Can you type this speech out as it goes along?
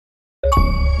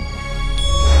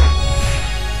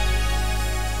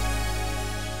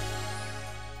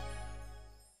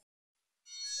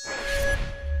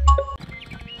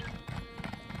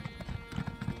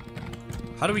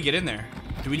How do we get in there?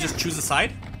 Do we just choose a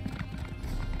side?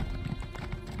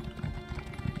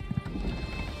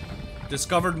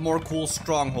 Discovered more cool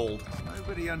stronghold.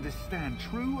 Nobody understand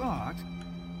true art.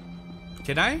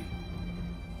 Can I?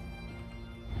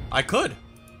 I could.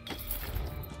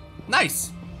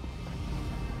 Nice.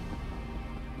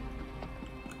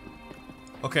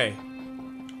 Okay.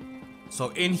 So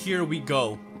in here we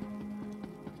go.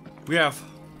 We have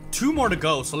 2 more to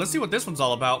go, so let's see what this one's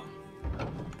all about.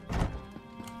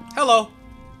 Hello.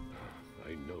 I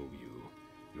know you.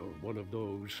 You're one of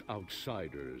those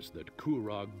outsiders that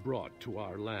Kurog brought to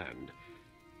our land.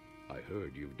 I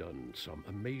heard you've done some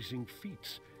amazing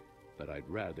feats, but I'd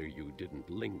rather you didn't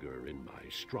linger in my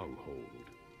stronghold.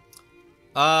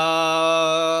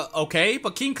 Okay,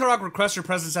 but King Kurog requests your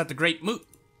presence at the Great Moot.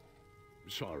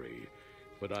 Sorry,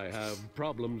 but I have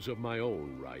problems of my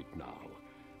own right now.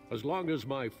 As long as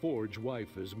my forge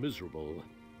wife is miserable,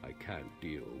 I can't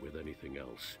deal with anything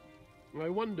else. I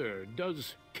wonder,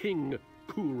 does King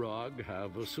Kurog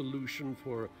have a solution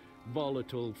for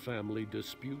volatile family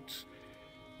disputes?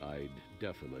 I'd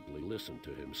definitely listen to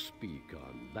him speak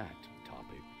on that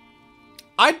topic.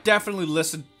 I'd definitely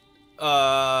listen.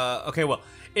 Okay, well,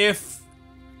 if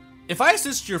I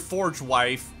assist your forge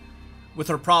wife with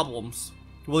her problems,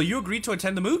 will you agree to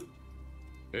attend the moot?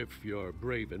 If you're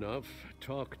brave enough,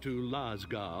 talk to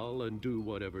Lasgal and do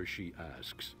whatever she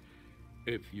asks.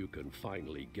 If you can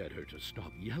finally get her to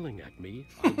stop yelling at me,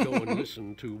 I'll go and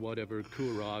listen to whatever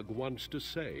Kurog wants to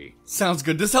say. Sounds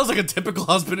good. This sounds like a typical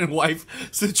husband and wife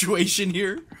situation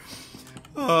here.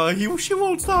 She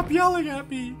won't stop yelling at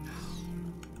me.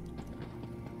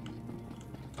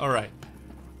 Alright.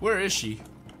 Where is she?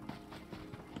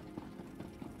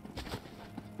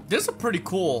 This is a pretty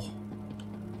cool...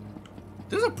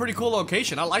 This is a pretty cool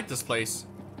location. I like this place.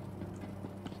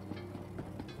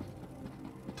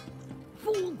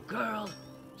 Fool girl.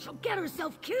 She'll get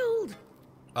herself killed.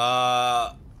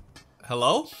 Hello?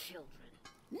 Children.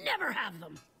 Never have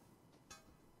them.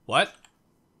 What?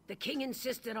 The king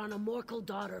insisted on a mortal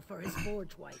daughter for his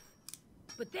forge wife.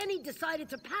 But then he decided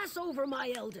to pass over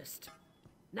my eldest.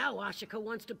 Now Ashika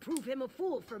wants to prove him a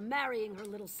fool for marrying her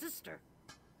little sister.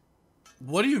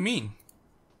 What do you mean?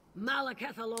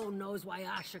 Malekith alone knows why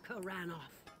Ashika ran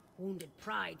off. Wounded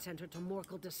pride sent her to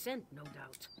mortal descent, no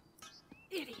doubt.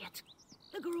 Idiot.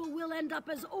 The girl will end up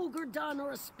as Ogre Dun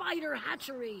or a spider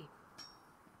hatchery.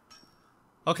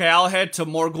 Okay, I'll head to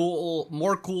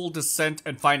Morgul Descent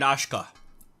and find Ashka.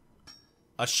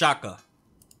 Ashaka.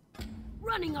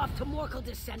 Running off to mortal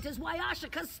descent is why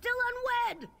Ashika's still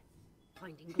unwed.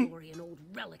 Finding glory in old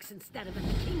relics instead of at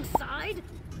the king's side.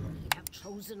 He'd have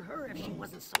chosen her if she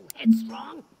wasn't so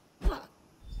headstrong. Ugh.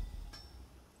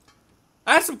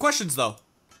 I had some questions though.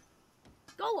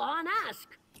 Go on,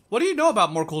 ask. What do you know about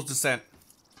Morgul's Descent?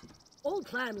 Old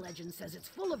clan legend says it's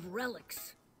full of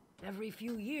relics. Every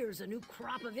few years, a new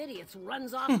crop of idiots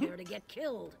runs off there to get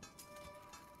killed.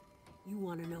 You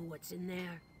want to know what's in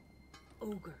there?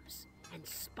 Ogres and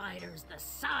spiders the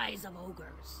size of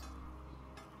ogres.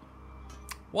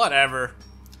 Whatever.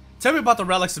 Tell me about the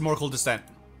relics in Morgul Descent.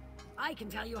 I can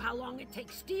tell you how long it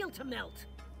takes steel to melt.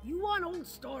 You want old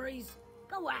stories?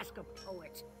 Go ask a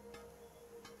poet.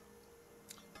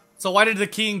 So why did the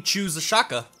king choose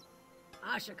Ashaka?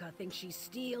 Ashika thinks she's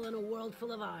steel in a world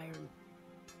full of iron.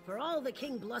 For all the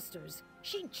king blusters,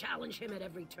 she'd challenge him at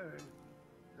every turn.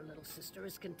 Her little sister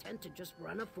is content to just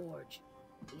run a forge.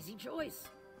 Easy choice.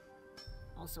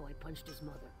 Also, I punched his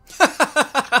mother.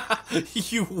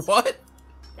 You what?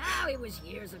 Now, it was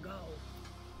years ago.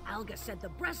 Alga said the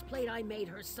breastplate I made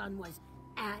her son was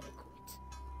adequate.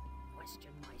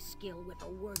 Questioned my skill with a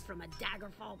word from a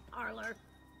Daggerfall parlor.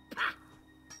 Pah!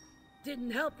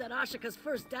 Didn't help that Ashika's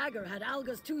first dagger had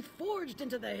Alga's tooth forged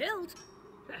into the hilt.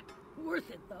 Worth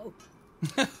it, though.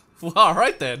 Well,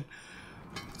 alright then.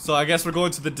 So I guess we're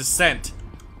going to the Descent.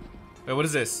 Wait, what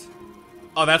is this?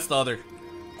 Oh, that's the other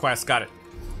quest. Got it.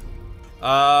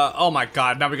 Oh my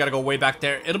god, now we gotta go way back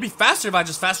there. It'll be faster if I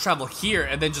just fast travel here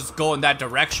and then just go in that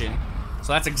direction.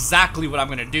 So that's exactly what I'm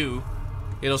gonna do.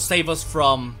 It'll save us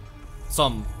from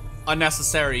some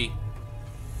unnecessary,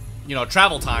 you know,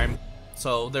 travel time.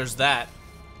 So there's that.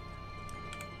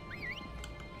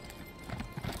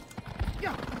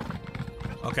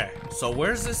 Okay, so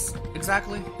where's this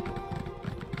exactly?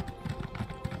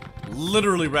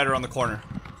 Literally right around the corner.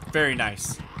 Very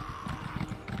nice.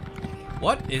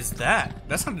 What is that?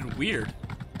 That sounded weird.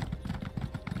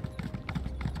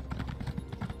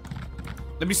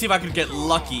 Let me see if I can get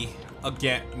lucky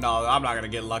again. No, I'm not gonna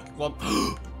get lucky. Well,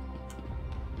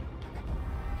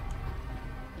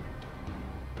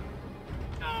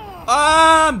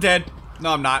 I'm dead.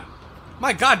 No, I'm not.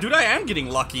 My god, dude, I am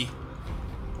getting lucky.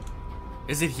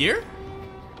 Is it here?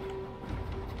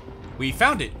 We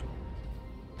found it.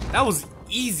 That was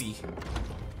easy.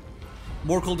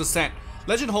 Morkel Descent.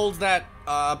 Legend holds that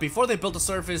before they built the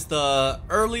surface, the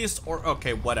earliest or...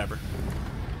 Okay, whatever.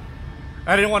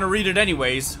 I didn't want to read it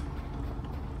anyways.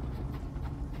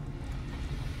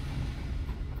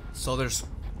 So there's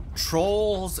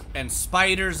trolls and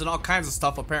spiders and all kinds of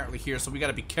stuff apparently here, so we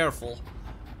gotta be careful.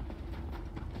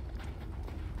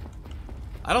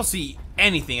 I don't see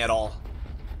anything at all.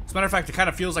 As a matter of fact, it kind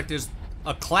of feels like there's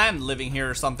a clan living here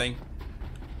or something.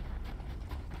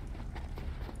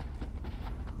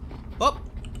 Oh,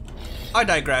 I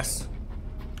digress.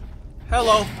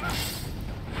 Hello.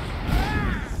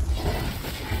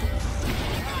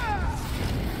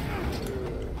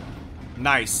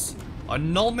 Nice.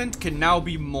 Annulment can now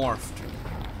be morphed.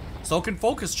 So can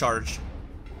focus charge.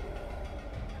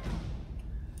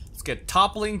 Let's get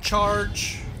toppling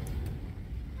charge.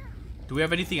 Do we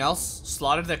have anything else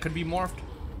slotted that could be morphed?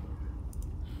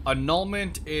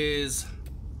 Annulment is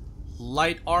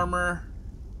light armor.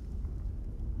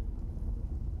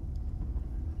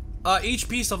 Each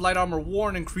piece of light armor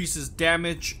worn increases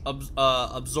damage.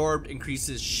 Absorbed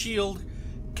increases shield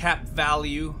cap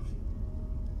value.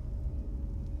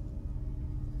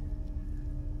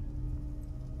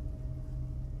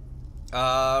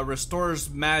 Restores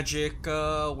magic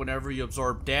whenever you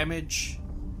absorb damage.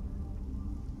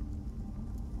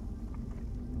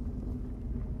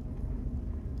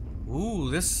 Ooh,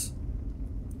 this...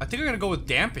 I think I'm gonna go with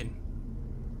dampen.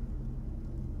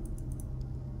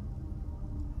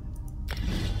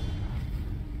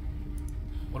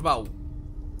 What about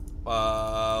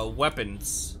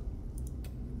weapons?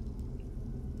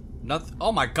 Nothing.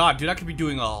 Oh my god, dude, I could be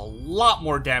doing a lot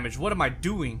more damage. What am I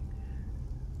doing?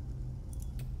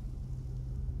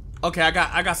 Okay,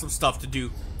 I got some stuff to do.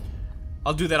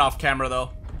 I'll do that off camera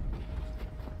though.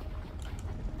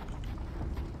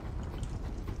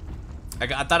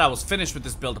 I thought I was finished with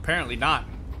this build. Apparently not.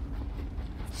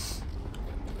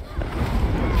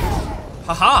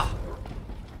 Haha!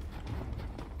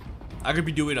 I could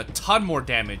be doing a ton more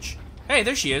damage. Hey,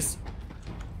 there she is.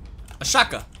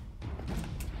 Ashaka.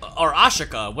 Or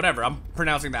Ashika, whatever. I'm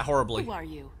pronouncing that horribly. Who are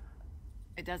you?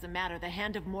 It doesn't matter. The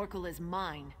Hand of Morkel is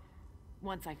mine.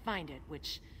 Once I find it,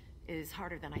 which is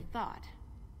harder than I thought.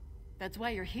 That's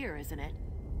why you're here, isn't it?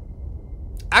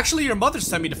 Actually, your mother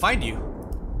sent me to find you.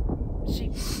 She...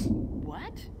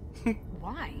 what?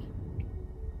 Why?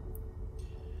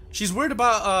 She's worried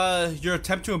about your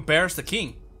attempt to embarrass the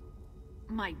king.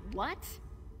 My what?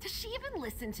 Does she even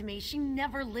listen to me? She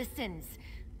never listens.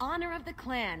 Honor of the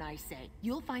clan, I say.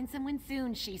 You'll find someone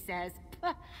soon, she says.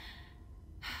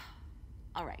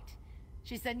 Alright.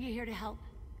 She sent you here to help?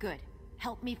 Good.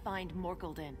 Help me find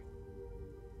Morkeldin.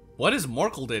 What is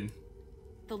Morkeldin?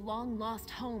 The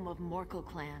long-lost home of Morkel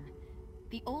clan.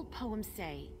 The old poems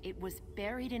say it was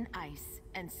buried in ice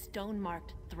and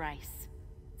stone-marked thrice.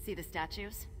 See the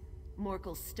statues?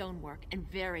 Morkel's stonework and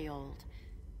very old.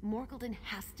 Morkeldin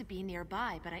has to be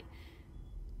nearby, but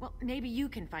well, maybe you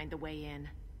can find the way in.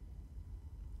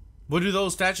 What do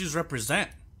those statues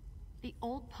represent? The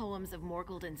old poems of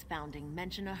Morkeldin's founding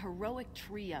mention a heroic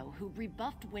trio who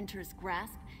rebuffed Winter's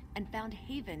grasp and found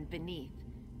haven beneath.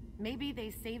 Maybe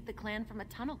they saved the clan from a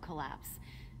tunnel collapse.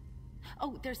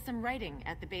 Oh, there's some writing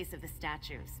at the base of the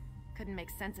statues. Couldn't make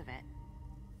sense of it.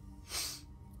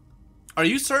 Are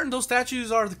you certain those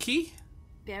statues are the key?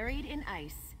 Buried in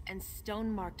ice and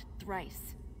stone-marked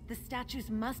thrice. The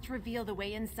statues must reveal the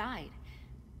way inside.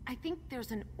 I think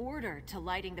there's an order to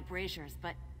lighting the braziers,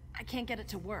 but I can't get it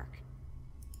to work.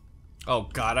 Oh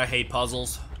god, I hate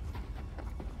puzzles.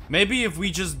 Maybe if we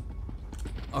just...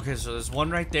 Okay, so there's one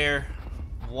right there,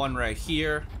 one right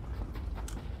here,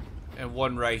 and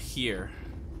one right here.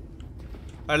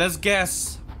 Alright, let's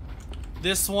guess.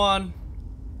 This one.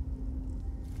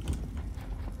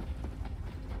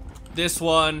 This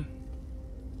one.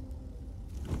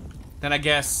 Then I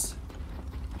guess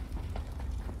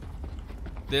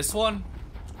this one.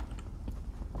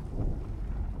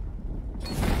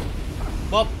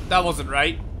 Well, that wasn't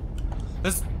right.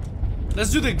 Let's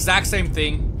do the exact same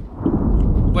thing.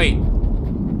 Wait.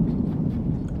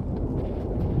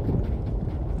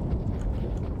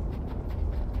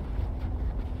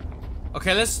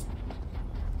 Okay, let's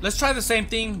try the same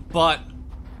thing, but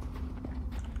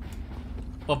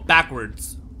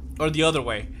backwards, or the other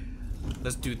way.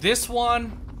 Let's do this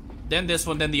one, then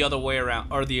the other way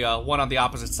around, or the one on the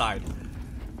opposite side.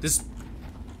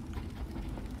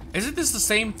 Isn't this the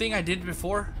same thing I did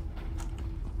before?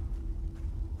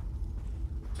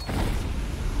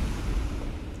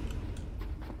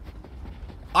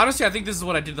 Honestly, I think this is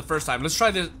what I did the first time. Let's try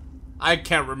this. I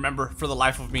can't remember for the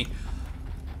life of me.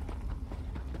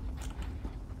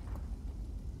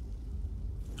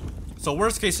 So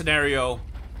worst case scenario,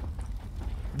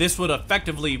 this would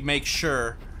effectively make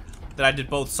sure that I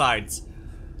did both sides.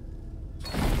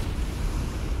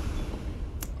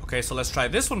 Okay, so let's try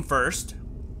this one first.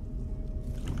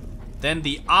 Then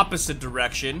the opposite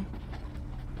direction.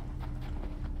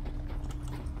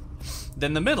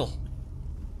 Then the middle.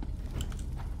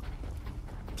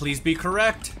 Please be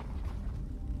correct.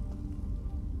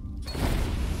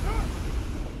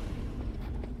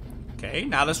 Okay,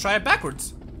 now let's try it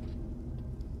backwards.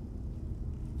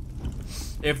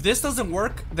 If this doesn't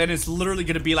work, then it's literally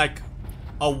gonna be like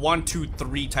a 1, 2,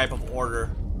 3 type of order.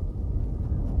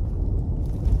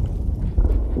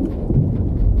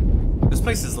 This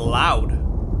place is loud.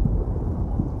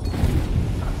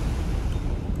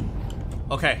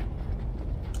 Okay.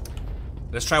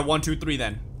 Let's try 1, 2, 3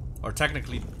 then. Or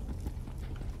technically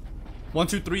 1,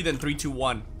 2, 3, then 3, 2,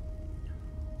 1.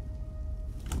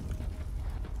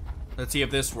 Let's see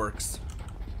if this works.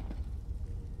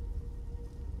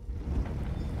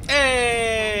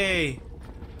 Hey!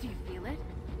 Do you feel it?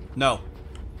 No.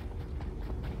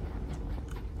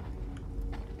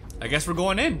 I guess we're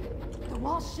going in. The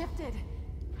wall shifted.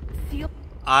 Seal.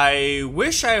 I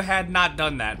wish I had not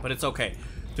done that, but it's okay.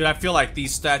 Dude, I feel like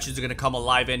these statues are gonna come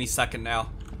alive any second now.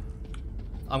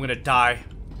 I'm gonna die.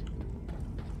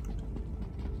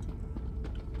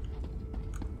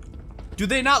 Do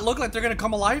they not look like they're gonna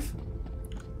come alive?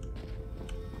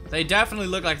 They definitely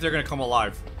look like they're gonna come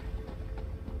alive.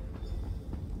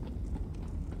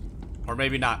 Or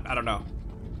maybe not, I don't know.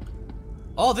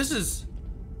 Oh, this is...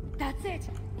 That's it.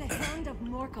 The hand of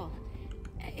Morkel.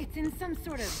 It's in some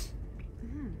sort of...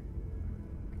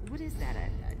 What is that,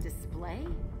 a display?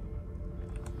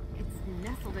 It's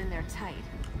nestled in there tight.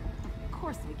 Of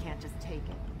course we can't just take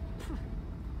it.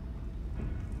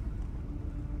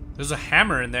 There's a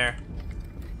hammer in there.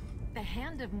 The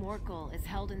hand of Morkel is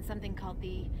held in something called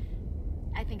the...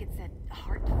 I think it said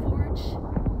Heart Forge?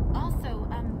 Also,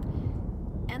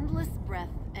 endless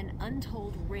breath and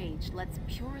untold rage lets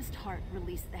purest heart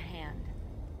release the hand.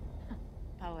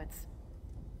 Poets.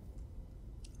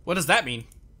 What does that mean?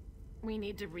 We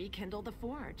need to rekindle the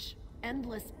forge.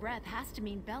 Endless breath has to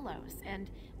mean bellows, and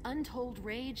untold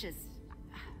rage is...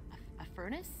 a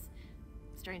furnace?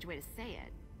 Strange way to say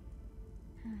it.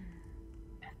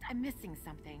 I'm missing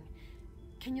something.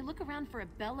 Can you look around for a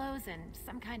bellows and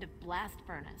some kind of blast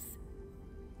furnace?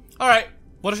 Alright.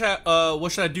 What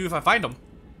should I do if I find them?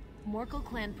 Morkel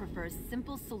clan prefers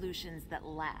simple solutions that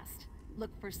last.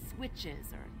 Look for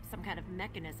switches or some kind of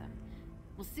mechanism.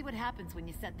 We'll see what happens when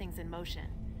you set things in motion.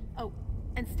 Oh,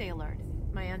 and stay alert.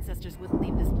 My ancestors wouldn't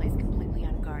leave this place completely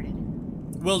unguarded.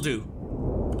 Will do.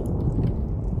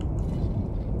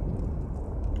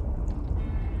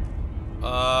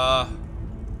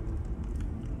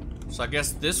 So I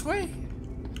guess this way?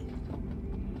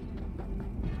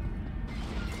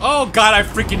 Oh god, I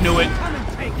freaking knew it. Come and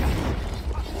take it.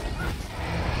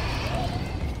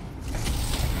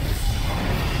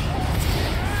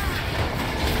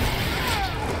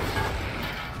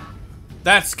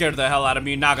 That scared the hell out of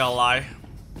me, not gonna lie.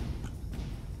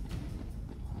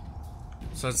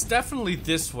 So it's definitely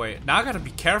this way. Now I gotta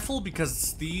be careful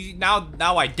because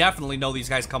now I definitely know these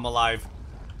guys come alive.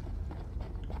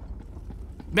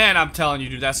 Man, I'm telling you,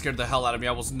 dude, that scared the hell out of me.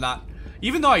 I was not...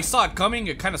 Even though I saw it coming,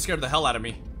 it kind of scared the hell out of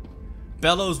me.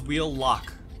 Bellows wheel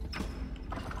lock.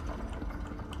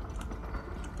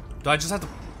 Do I just have to...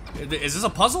 Is this a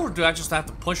puzzle or do I just have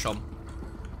to push them?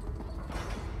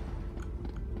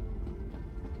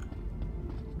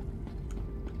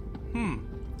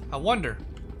 I wonder.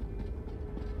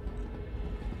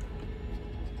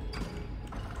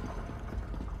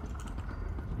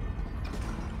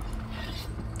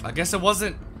 I guess it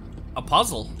wasn't a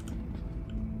puzzle.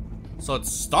 So it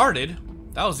started.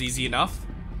 That was easy enough.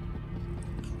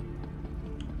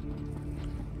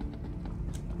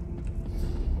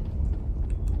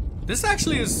 This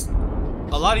actually is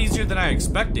a lot easier than I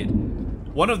expected.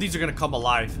 One of these are gonna come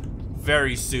alive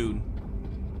very soon.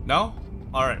 No?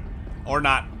 Alright. Or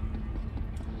not.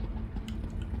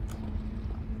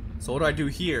 So what do I do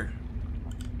here?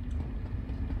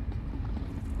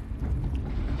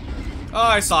 Oh,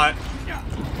 I saw it.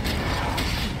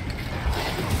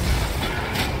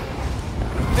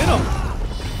 Hit him.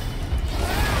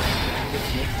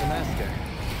 This makes the master.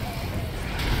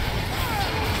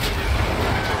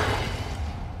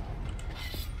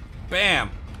 Bam.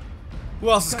 Who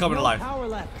else is coming alive? Power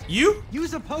left. You?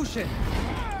 Use a potion.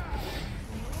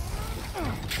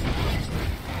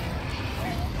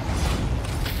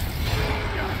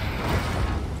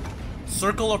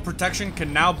 Circle of Protection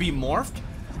can now be morphed?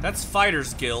 That's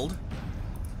Fighters Guild.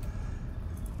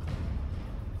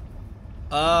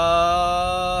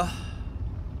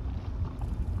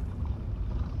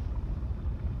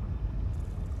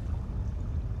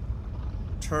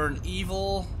 Turn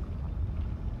evil.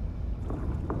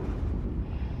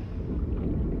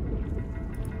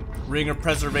 Ring of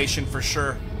Preservation for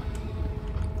sure.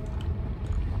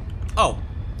 Oh,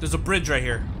 there's a bridge right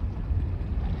here.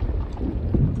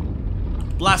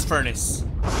 Blast Furnace.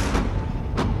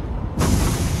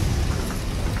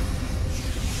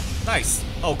 Nice.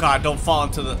 Oh god, don't fall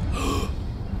into the...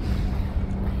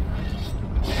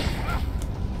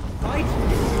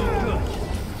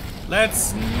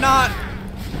 Let's not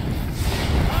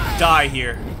die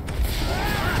here.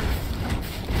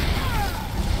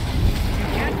 You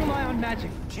can't rely on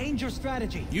magic. Change your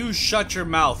strategy. You shut your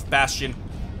mouth, Bastion.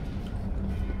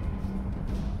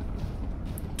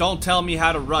 Don't tell me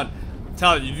how to run.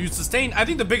 Tell you sustain. I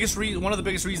think the biggest one of the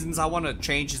biggest reasons I want to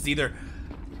change is either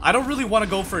I don't really want to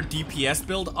go for a DPS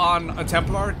build on a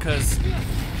Templar because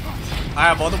I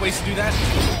have other ways to do that.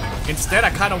 Instead,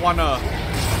 I kind of want to.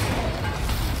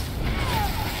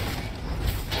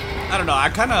 I don't know. I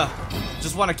kind of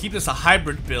just want to keep this a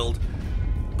hybrid build,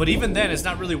 but even then, it's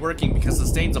not really working because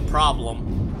sustain's a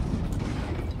problem.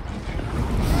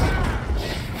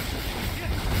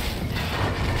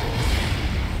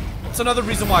 It's another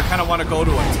reason why I kind of want to go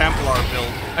to a Templar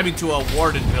build. I mean, to a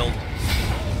Warden build.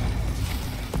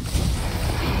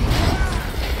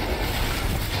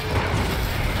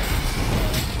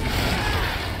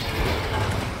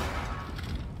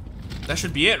 That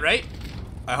should be it, right?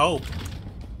 I hope.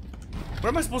 Where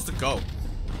am I supposed to go?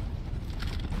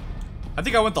 I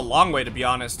think I went the long way, to be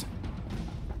honest.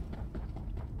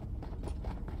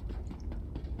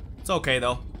 It's okay,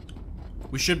 though.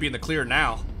 We should be in the clear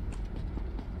now.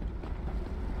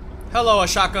 Hello,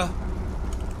 Ashaka.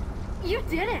 You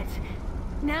did it!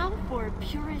 Now for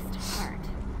purest heart.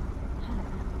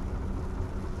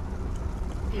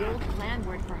 The old clan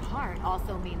word for heart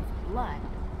also means blood.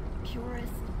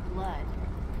 Purest blood.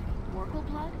 Morgul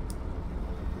blood?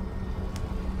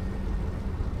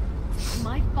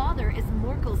 My father is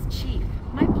Morgul's chief.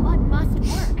 My blood must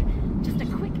work. Just a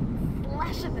quick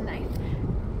flash of the knife.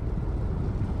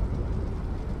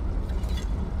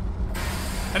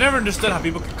 I never understood how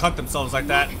people could cut themselves like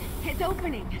that. It's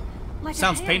opening. Like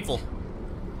Sounds a hand. painful.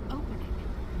 Opening.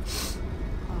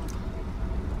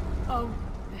 Oh,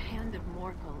 the hand of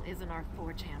Morgul isn't our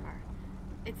forge hammer.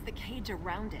 It's the cage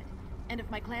around it. And if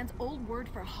my clan's old word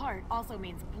for heart also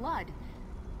means blood,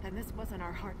 then this wasn't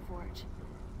our heart forge.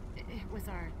 It was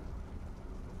our...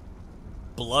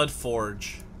 Blood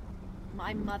Forge.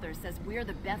 My mother says we're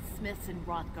the best smiths in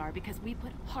Hrothgar because we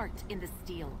put heart in the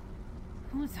steel.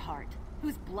 Whose heart?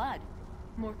 Whose blood?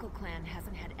 Morgul clan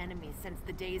hasn't had enemies since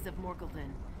the days of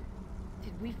Morgulden.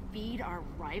 Did we feed our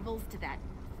rivals to that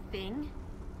thing?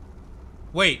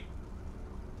 Wait.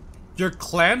 Your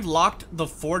clan locked the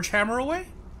Forge Hammer away?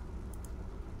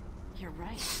 You're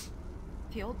right.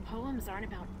 The old poems aren't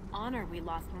about honor we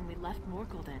lost when we left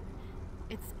Morgulden.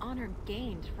 It's honor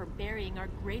gained for burying our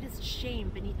greatest shame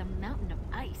beneath a mountain of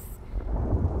ice.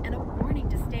 And a warning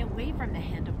to stay away from the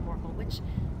hand of Morgul, which...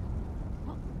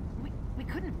 well, we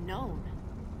couldn't have known.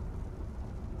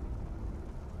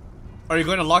 Are you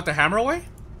going to lock the hammer away?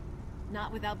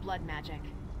 Not without blood magic.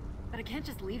 But I can't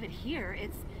just leave it here.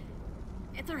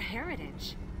 It's our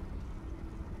heritage.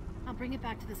 I'll bring it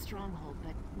back to the stronghold,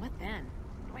 but what then?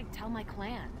 What do I tell my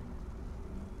clan?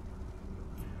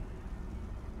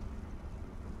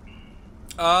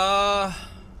 I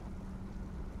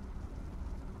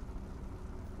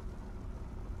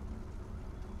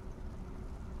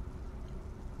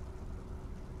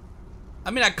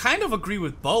mean, I kind of agree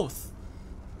with both.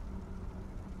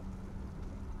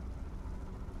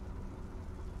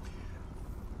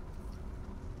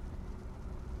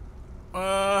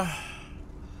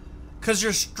 Because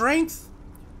your strength,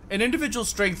 an individual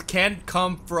strength can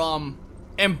come from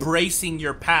embracing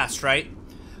your past, right?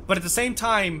 But at the same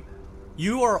time,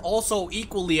 you are also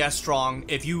equally as strong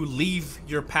if you leave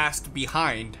your past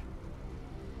behind.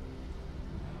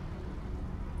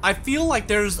 I feel like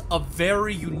there's a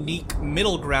very unique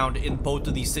middle ground in both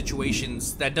of these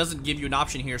situations that doesn't give you an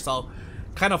option here, so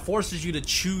kind of forces you to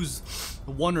choose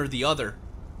one or the other.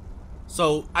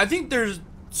 So I think there's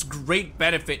great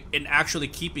benefit in actually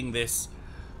keeping this.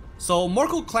 So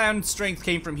Morgul clan strength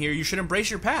came from here. You should embrace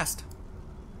your past.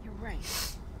 You're right.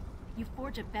 You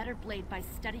forge a better blade by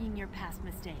studying your past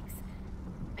mistakes.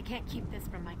 I can't keep this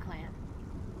from my clan.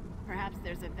 Perhaps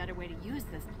there's a better way to use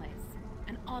this place.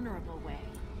 An honorable way.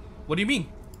 What do you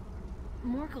mean?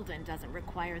 Morkildon doesn't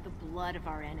require the blood of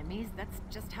our enemies. That's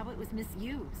just how it was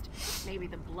misused. Maybe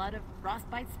the blood of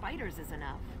frostbite spiders is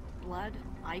enough. Blood,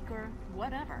 ichor,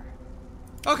 whatever.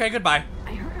 Okay, goodbye.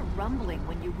 I heard a rumbling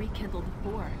when you rekindled the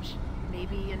forge.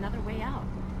 Maybe another way out.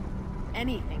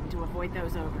 Anything to avoid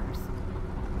those ogres.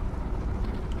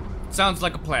 Sounds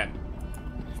like a plan.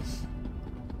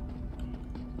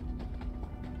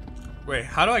 Wait,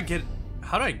 how do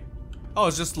I... Oh,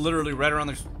 it's just literally right around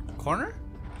the corner?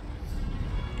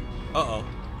 Uh-oh.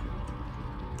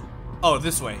 Oh,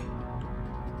 this way.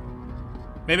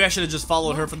 Maybe I should have just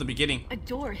followed her from the beginning. A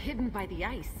door hidden by the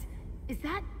ice. Is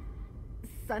that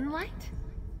sunlight?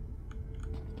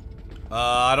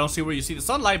 I don't see where you see the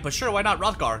sunlight, but sure, why not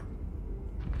Rothgar?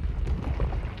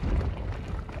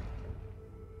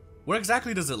 Where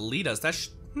exactly does it lead us?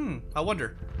 I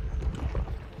wonder.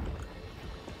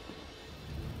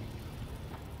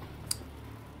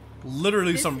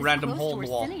 Literally some random hole in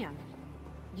the wall. Orsinium.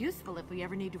 Useful if we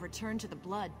ever need to return to the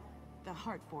blood, the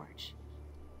Heart Forge.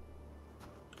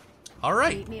 All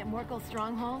right. Meet me at Morkel's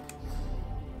stronghold.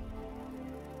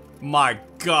 My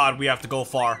God, we have to go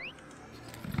far.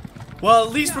 Well,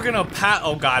 at least we're gonna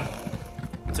oh God.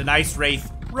 It's a nice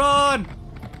wraith. Run!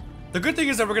 The good thing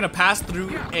is that we're gonna pass through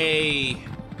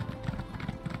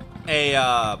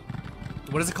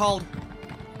what is it called?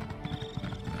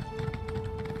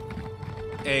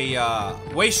 A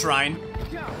way shrine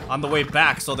on the way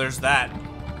back, so there's that.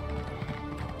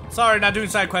 Sorry, not doing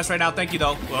side quests right now. Thank you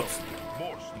though. Whoops.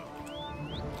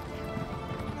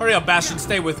 Hurry up, Bastion,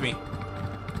 stay with me.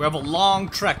 We have a long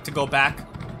trek to go back.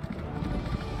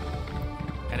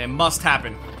 And it must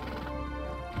happen.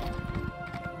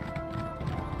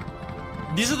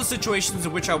 These are the situations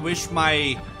in which I wish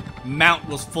my mount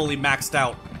was fully maxed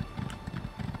out.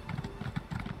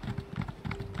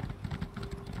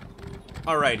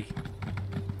 Alrighty.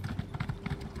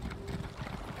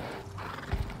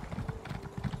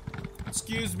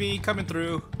 Excuse me, coming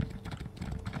through.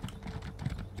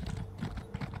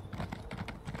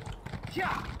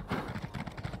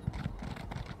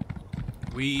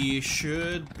 We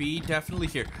should be definitely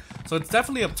here. So it's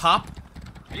definitely up top.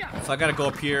 So I gotta go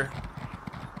up here.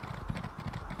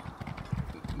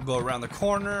 Go around the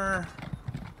corner.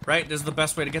 Right? This is the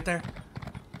best way to get there.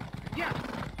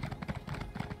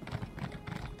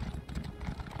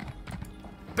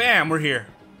 Bam, we're here.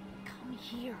 Come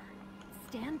here.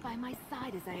 Stand by my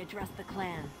side as I address the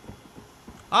clan.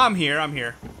 I'm here, I'm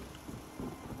here.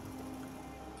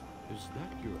 Is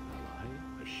that your ally,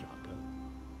 Ashaka?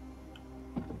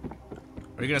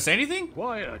 Are you gonna say anything?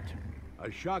 Quiet!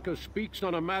 Ashaka speaks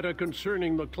on a matter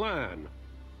concerning the clan.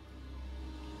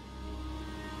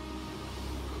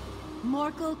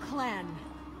 Morkel clan,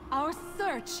 our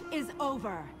search is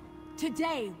over.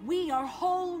 Today, we are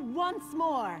whole once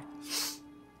more.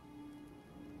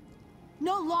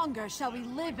 No longer shall we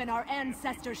live in our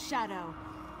ancestors' shadow.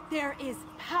 There is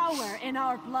power in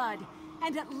our blood,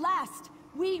 and at last,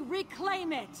 we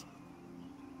reclaim it.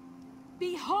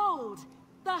 Behold,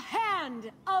 the hand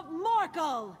of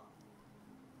Morkel!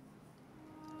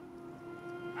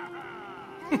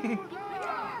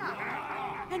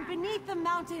 And beneath the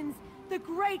mountains, the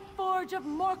great forge of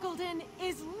Morkildon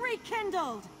is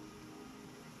rekindled.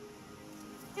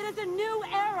 It is a new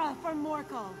era for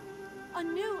Morkel. A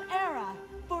new era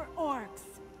for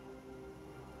orcs.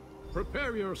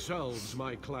 Prepare yourselves,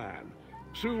 my clan.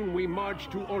 Soon we march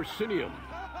to Orsinium.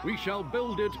 We shall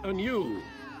build it anew.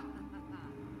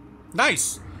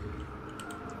 Nice.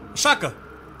 Shaka.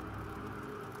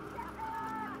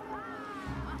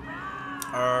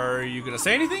 Are you gonna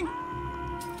say anything?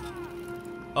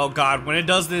 Oh God, when it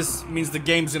does this, it means the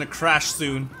game's gonna crash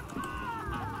soon.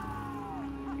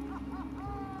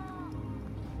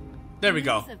 There we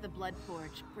go. The news of the Blood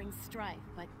Forge brings strife,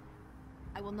 but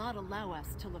I will not allow us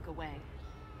to look away.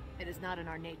 It is not in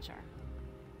our nature.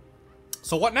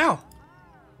 So what now?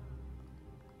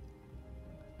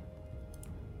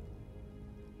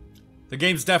 The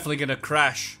game's definitely gonna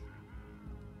crash.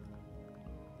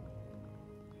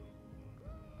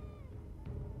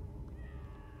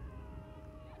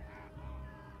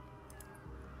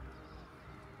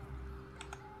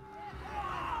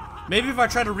 Maybe if I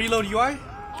try to reload UI?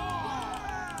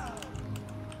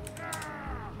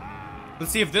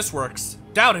 Let's see if this works.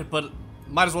 Doubt it, but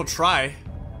might as well try.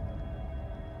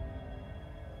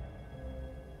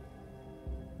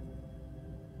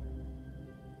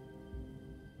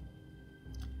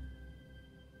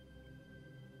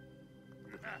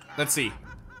 Let's see.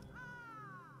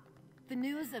 The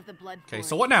news of the Blood Forge. Okay,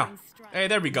 so what now? brings strife. Hey,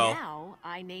 there we go. Now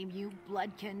I name you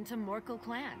Bloodkin to Morkel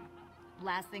clan.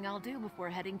 Last thing I'll do before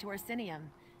heading to Orsinium.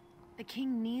 The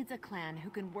king needs a clan who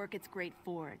can work its great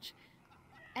forge.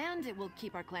 And it will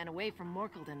keep our clan away from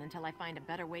Morkelden until I find a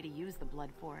better way to use the Blood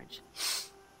Forge.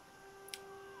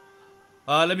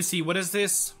 Let me see. What is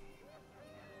this?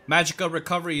 Magicka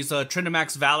Recovery is a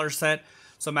Trinamax Valor set.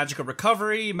 So Magicka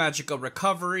Recovery,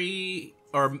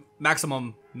 or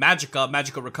Maximum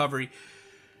Magicka Recovery.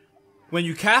 When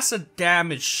you cast a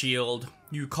damage shield,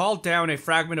 you call down a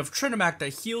fragment of Trinamax that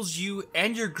heals you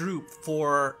and your group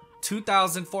for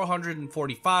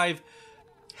 2,445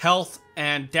 health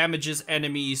and damages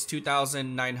enemies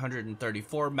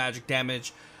 2,934 magic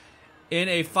damage in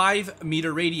a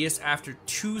 5-meter radius after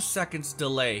 2 seconds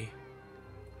delay.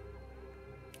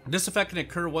 This effect can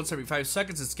occur once every 5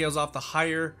 seconds and scales off the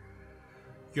higher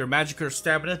your magic or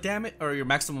stamina damage or your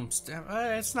maximum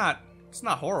stamina. It's not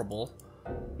horrible.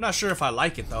 I'm not sure if I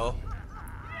like it though.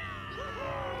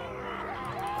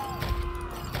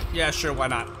 Yeah, sure, why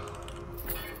not?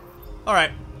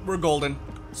 Alright, we're golden.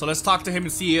 So let's talk to him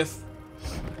and see if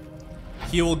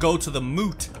he will go to the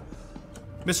moot.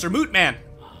 Mr. Moot Man.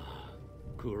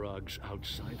 Kurog's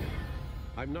outsider.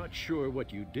 I'm not sure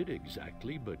what you did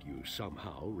exactly, but you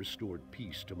somehow restored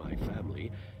peace to my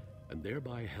family and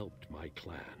thereby helped my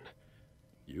clan.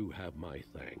 You have my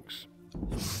thanks.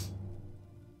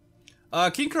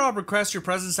 King Kurog requests your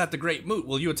presence at the Great Moot.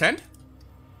 Will you attend?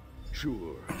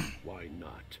 Sure, why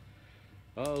not?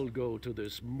 I'll go to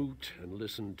this moot and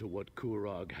listen to what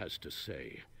Kurog has to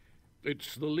say.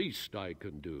 It's the least I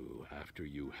can do after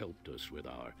you helped us with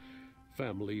our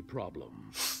family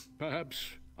problem.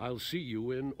 Perhaps I'll see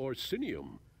you in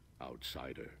Orsinium,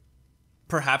 outsider.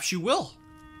 Perhaps you will.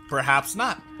 Perhaps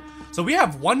not. So we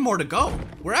have one more to go.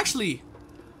 We're actually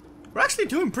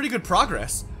doing pretty good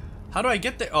progress. How do I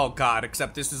get there? Oh god,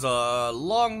 except this is a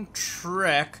long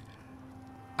trek.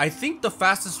 I think the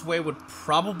fastest way would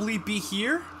probably be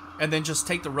here and then just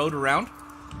take the road around.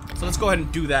 So let's go ahead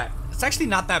and do that. It's actually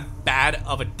not that bad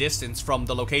of a distance from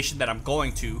the location that I'm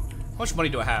going to. How much money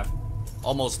do I have?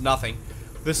 Almost nothing.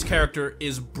 This character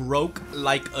is broke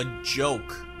like a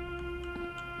joke.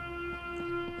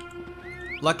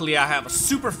 Luckily, I have a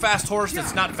super fast horse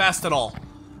that's not fast at all.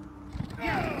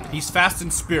 He's fast in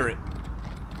spirit.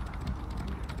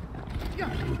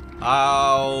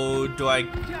 How do I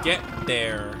get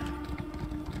there?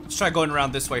 Let's try going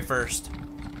around this way first.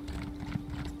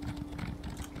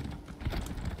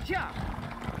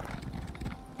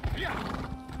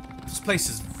 This place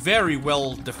is very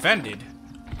well defended.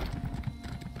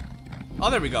 Oh,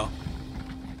 there we go.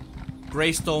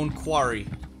 Greystone Quarry.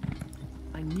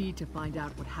 I need to find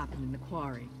out what happened in the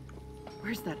quarry.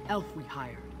 Where's that elf we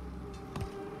hired?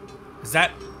 Is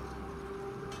that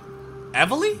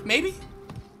Evely, maybe?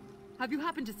 Have you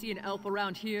happened to see an elf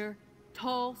around here?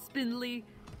 Tall, spindly,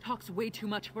 talks way too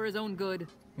much for his own good.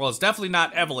 Well, it's definitely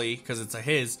not Evely, because it's a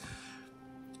his.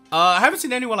 I haven't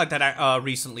seen anyone like that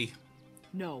recently.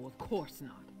 No, of course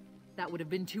not. That would have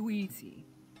been too easy.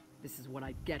 This is what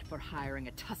I get for hiring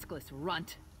a tuskless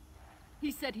runt.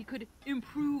 He said he could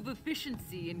improve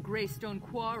efficiency in Greystone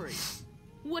Quarry.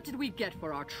 What did we get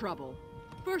for our trouble?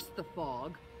 First the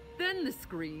fog, then the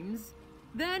screams,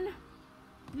 then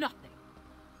nothing.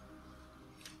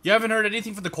 You haven't heard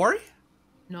anything from the quarry?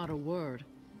 Not a word,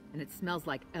 and it smells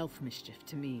like elf mischief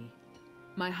to me.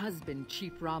 My husband,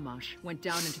 Chief Ramash, went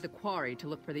down into the quarry to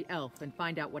look for the elf and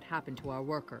find out what happened to our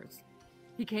workers.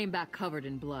 He came back covered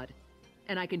in blood,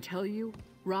 and I can tell you,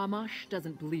 Ramash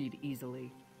doesn't bleed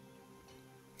easily.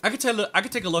 I could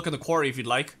take a look in the quarry if you'd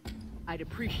like. I'd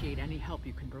appreciate any help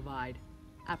you can provide.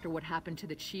 After what happened to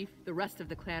the chief, the rest of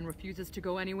the clan refuses to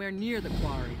go anywhere near the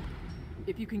quarry.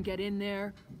 If you can get in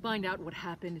there, find out what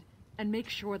happened, and make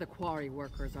sure the quarry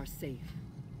workers are safe.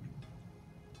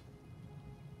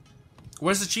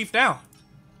 Where's the chief now?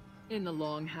 In the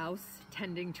longhouse,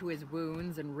 tending to his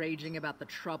wounds and raging about the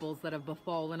troubles that have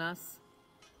befallen us.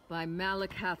 By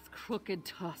Malakath's crooked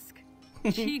tusk.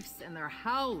 Chiefs and their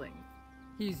howling.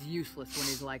 He's useless when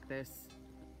he's like this.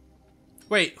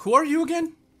 Wait, who are you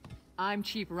again? I'm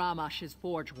Chief Ramash's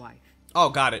forge wife. Oh,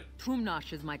 got it.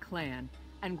 Tumnash is my clan,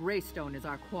 and Greystone is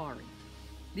our quarry.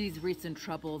 These recent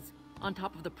troubles, on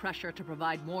top of the pressure to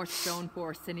provide more stone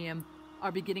for Orsinium,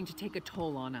 are beginning to take a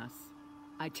toll on us.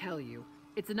 I tell you,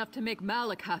 it's enough to make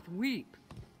Malakath weep.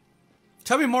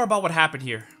 Tell me more about what happened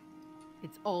here.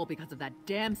 It's all because of that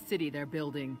damn city they're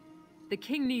building. The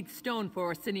king needs stone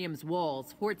for Orsinium's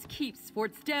walls, for its keeps, for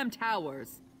its damn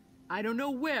towers. I don't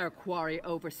know where Quarry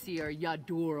Overseer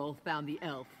Yadurl found the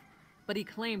elf, but he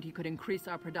claimed he could increase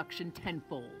our production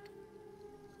tenfold.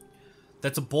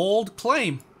 That's a bold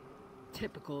claim.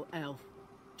 Typical elf.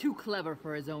 Too clever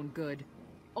for his own good.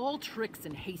 All tricks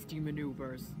and hasty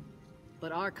maneuvers.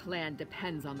 but our clan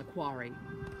depends on the quarry.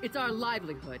 It's our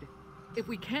livelihood. If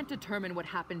we can't determine what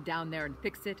happened down there and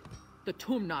fix it, the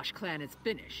Tumnash clan is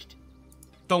finished.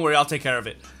 Don't worry, I'll take care of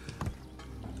it.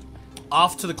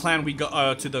 Off to the clan we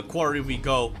go, to the quarry we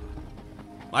go.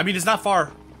 I mean, it's not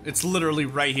far. It's literally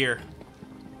right here.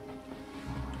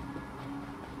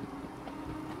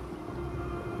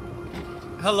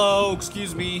 Hello,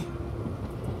 excuse me.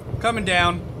 Coming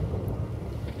down.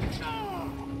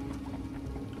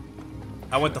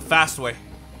 I went the fast way.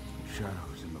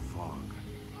 Shadows in the fog.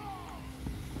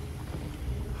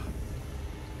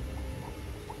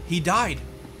 He died.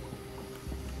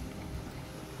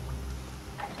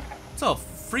 It's a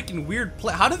freaking weird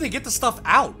place. How did they get the stuff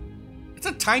out? It's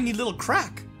a tiny little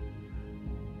crack.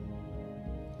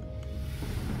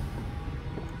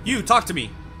 You, talk to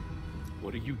me.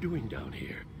 What are you doing down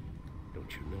here?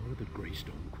 Don't you know that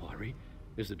Greystone Quarry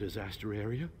is a disaster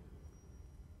area?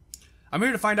 I'm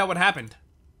here to find out what happened.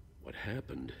 What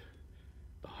happened?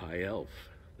 The High Elf,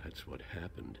 that's what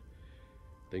happened.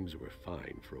 Things were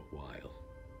fine for a while.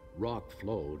 Rock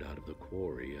flowed out of the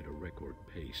quarry at a record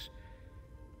pace.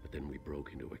 But then we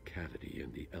broke into a cavity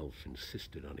and the elf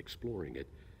insisted on exploring it.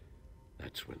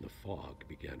 That's when the fog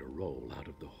began to roll out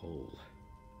of the hole.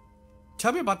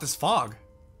 Tell me about this fog.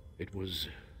 It was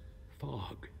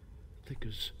fog. Thick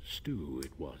as stew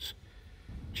it was.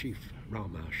 Chief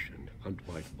Ramash and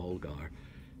Huntwife Bulgar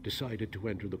decided to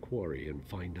enter the quarry and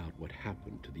find out what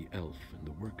happened to the elf and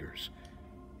the workers.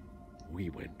 We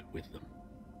went with them.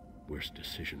 Worst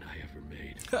decision I ever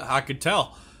made. I could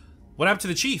tell. What happened to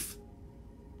the chief?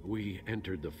 We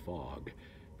entered the fog,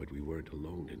 but we weren't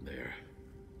alone in there.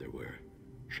 There were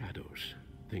shadows,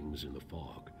 things in the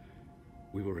fog.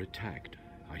 We were attacked.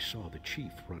 I saw the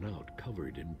chief run out,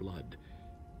 covered in blood.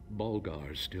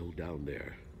 Bulgar's still down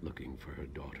there, looking for her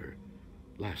daughter.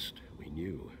 Last we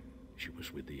knew, she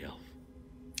was with the elf.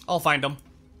 I'll find him.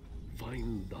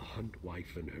 Find the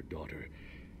Huntwife and her daughter,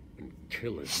 and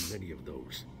kill as many of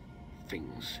those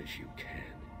things as you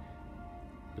can.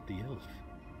 But the elf,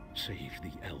 save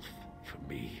the elf for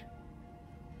me.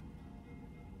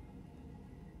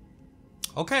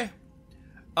 Okay.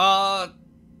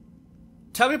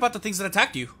 Tell me about the things that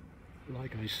attacked you.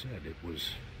 Like I said, it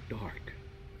was dark,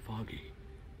 foggy.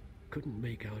 Couldn't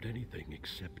make out anything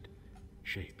except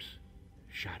shapes,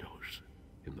 shadows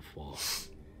in the fog.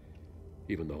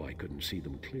 Even though I couldn't see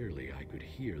them clearly, I could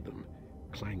hear them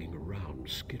clanging around,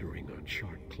 skittering on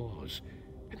sharp claws,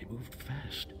 and they moved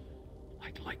fast,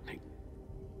 like lightning.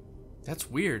 That's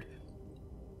weird.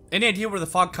 Any idea where the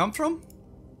fog come from?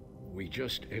 We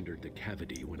just entered the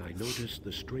cavity when I noticed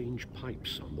the strange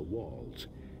pipes on the walls.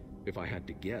 If I had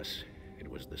to guess, it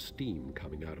was the steam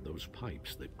coming out of those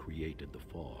pipes that created the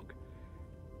fog.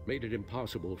 Made it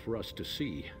impossible for us to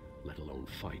see, let alone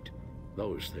fight.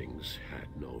 Those things had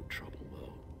no trouble,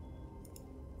 though.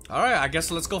 Alright, I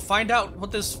guess let's go find out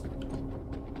what this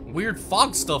weird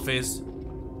fog stuff is.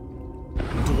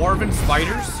 Dwarven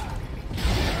spiders?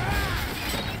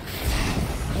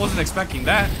 Wasn't expecting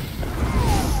that.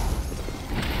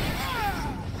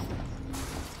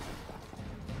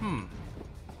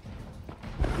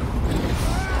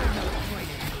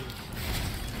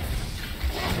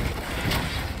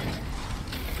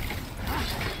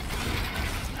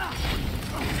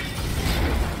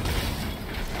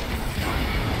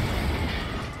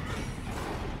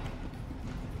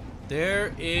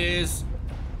 There is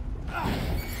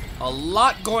a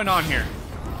lot going on here.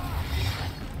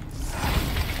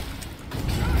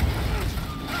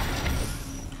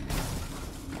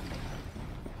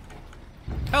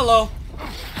 Hello.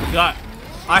 God,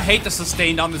 I hate the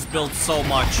sustained on this build so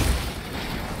much.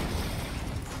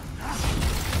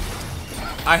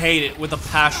 I hate it with a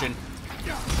passion.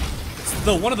 It's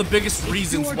one of the biggest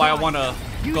reasons why I want to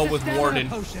go with Warden.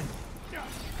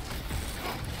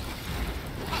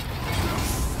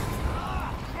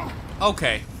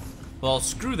 Okay, well,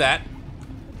 screw that.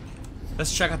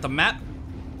 Let's check out the map.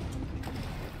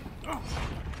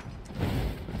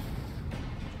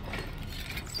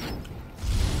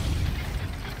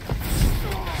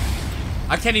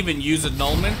 I can't even use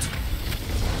annulment,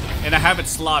 and I have it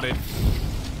slotted.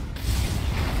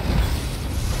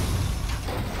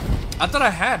 I thought I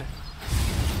had.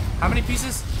 How many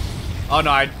pieces? Oh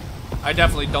no, I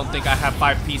definitely don't think I have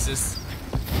 5 pieces.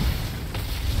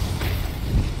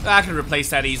 I can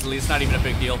replace that easily, it's not even a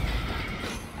big deal.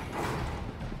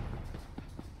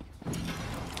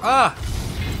 Ah!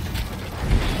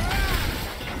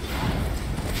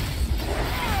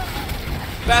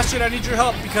 Bastion, I need your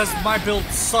help because my build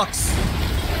sucks.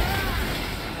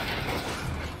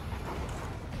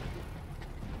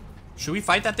 Should we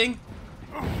fight that thing?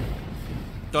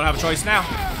 Don't have a choice now.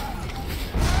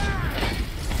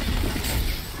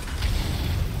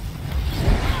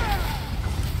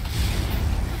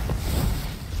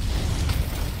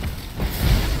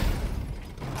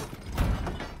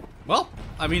 Well,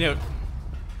 I mean, it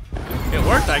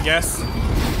worked, I guess.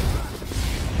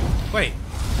 Wait.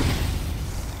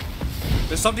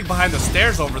 There's something behind the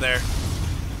stairs over there.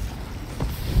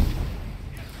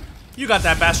 You got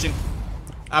that, Bastion.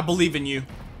 I believe in you.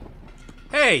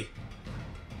 Hey!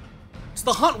 It's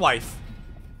the Hunt Wife.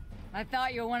 I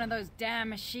thought you were one of those damn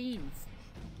machines.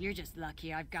 You're just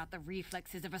lucky I've got the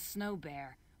reflexes of a snow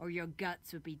bear, or your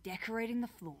guts would be decorating the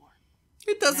floor.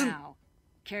 It doesn't... Now,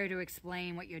 care to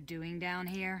explain what you're doing down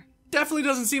here? Definitely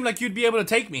doesn't seem like you'd be able to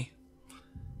take me.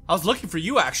 I was looking for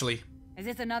you, actually. Is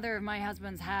this another of my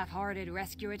husband's half-hearted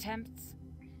rescue attempts?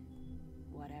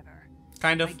 Whatever.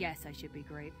 Kind of. I guess I should be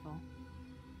grateful.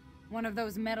 One of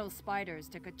those metal spiders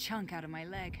took a chunk out of my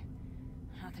leg.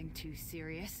 Nothing too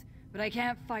serious, but I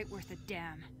can't fight worth a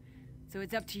damn. So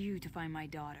it's up to you to find my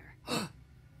daughter.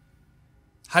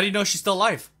 How do you know she's still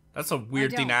alive? That's a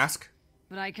weird thing to ask.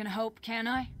 But I can hope, can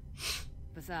I?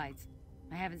 Besides,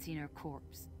 I haven't seen her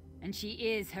corpse. And she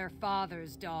is her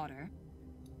father's daughter.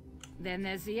 Then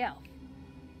there's the elf.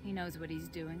 He knows what he's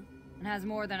doing, and has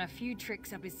more than a few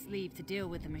tricks up his sleeve to deal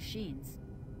with the machines.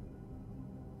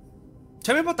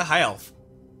 Tell me about the High Elf.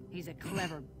 He's a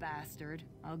clever bastard,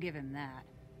 I'll give him that.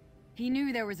 He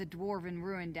knew there was a dwarven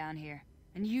ruin down here,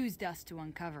 and used us to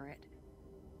uncover it.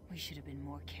 We should have been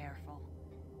more careful.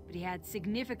 But he had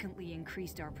significantly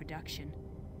increased our production.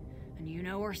 And you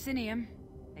know Orsinium,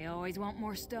 they always want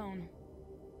more stone.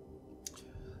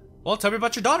 Well, tell me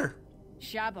about your daughter.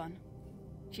 Shaban.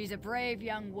 She's a brave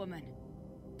young woman.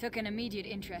 Took an immediate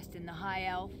interest in the High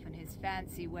Elf and his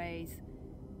fancy ways.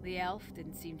 The elf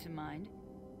didn't seem to mind.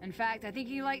 In fact, I think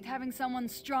he liked having someone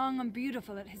strong and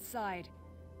beautiful at his side.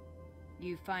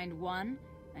 You find one,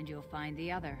 and you'll find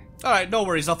the other. Alright, no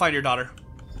worries. I'll find your daughter.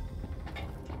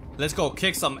 Let's go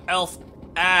kick some elf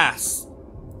ass.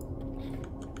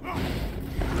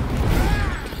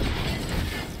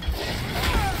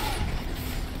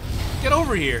 Get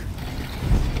over here.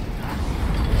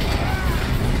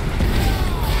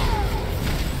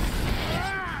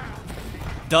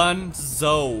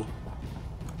 Dunzo.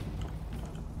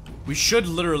 We should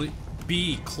literally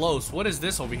be close. What is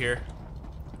this over here?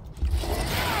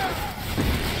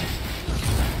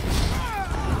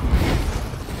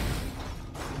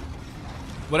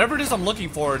 Whatever it is I'm looking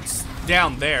for, it's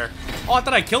down there. Oh, I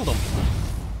thought I killed him.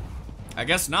 I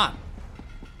guess not.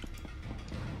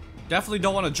 Definitely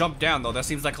don't want to jump down, though. That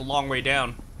seems like a long way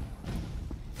down.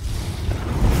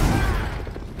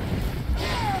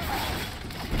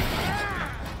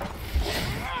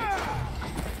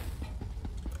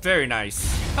 Very nice.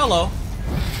 Hello.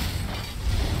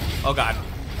 Oh god.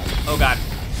 Oh god.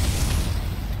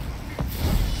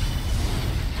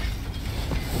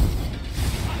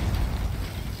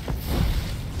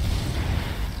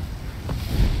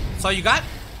 That's all you got?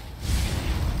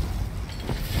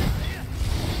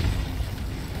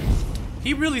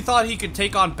 He really thought he could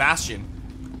take on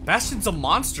Bastion. Bastion's a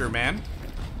monster, man.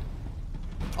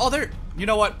 Oh, there. You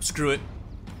know what? Screw it.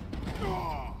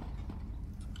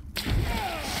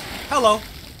 Hello.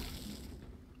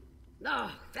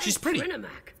 Oh, she's pretty.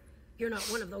 Trinimac. You're not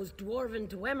one of those dwarven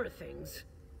Dwemer things.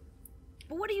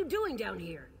 But what are you doing down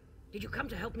here? Did you come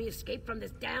to help me escape from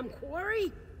this damn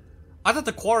quarry? I thought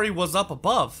the quarry was up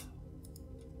above.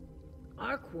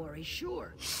 Our quarry,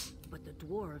 sure. But the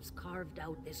dwarves carved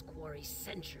out this quarry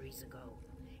centuries ago.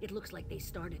 It looks like they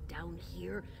started down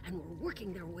here and were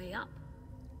working their way up.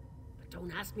 But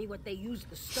don't ask me what they used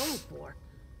the stone for.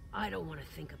 I don't want to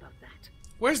think about that.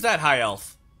 Where's that high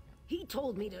elf? He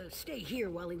told me to stay here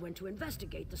while he went to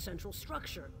investigate the central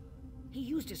structure. He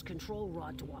used his control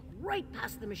rod to walk right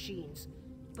past the machines.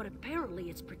 But apparently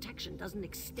its protection doesn't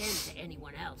extend to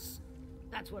anyone else.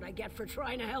 That's what I get for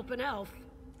trying to help an elf.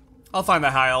 I'll find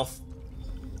that high elf.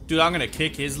 Dude, I'm gonna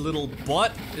kick his little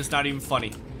butt. It's not even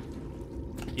funny.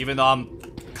 Even though I'm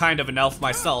kind of an elf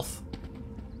myself.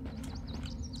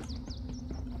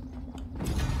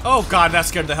 Oh god, that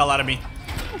scared the hell out of me.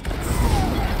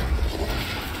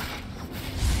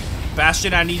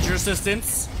 Bastion, I need your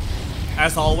assistance.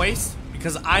 As always.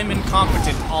 Because I'm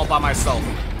incompetent all by myself.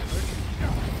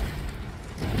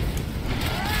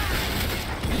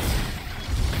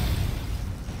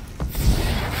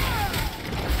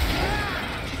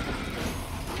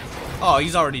 Oh,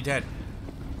 he's already dead.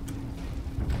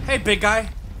 Hey, big guy.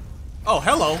 Oh,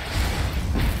 hello.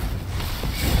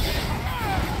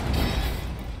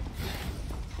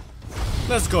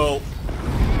 Let's go.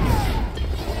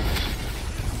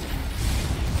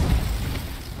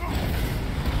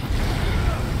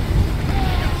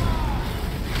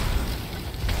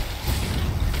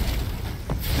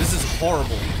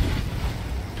 horrible.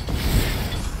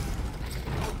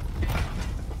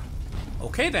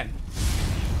 Okay then.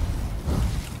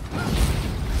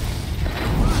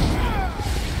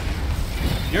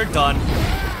 You're done.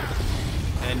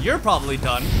 And you're probably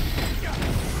done.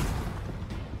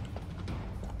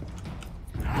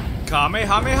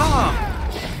 Kamehameha!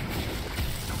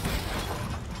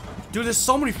 Dude, there's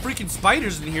so many freaking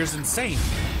spiders in here, it's insane.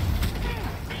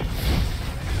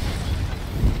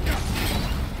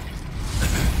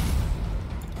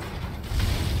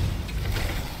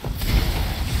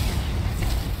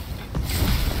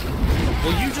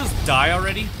 Will you just die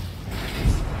already?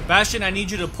 Bastion, I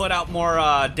need you to put out more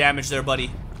damage there, buddy.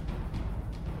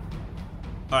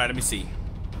 Alright, let me see.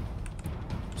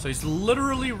 So he's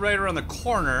literally right around the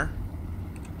corner.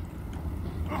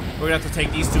 We're gonna have to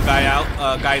take these two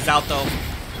guys out though.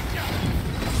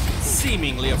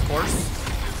 Seemingly, of course.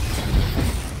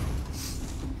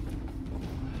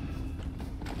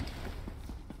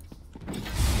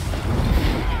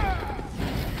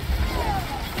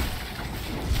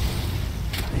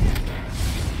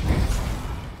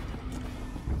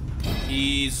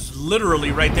 He's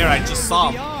literally right there. I just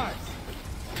saw him.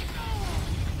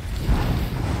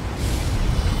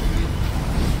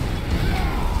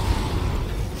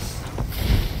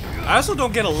 I also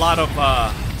don't get a lot of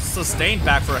sustain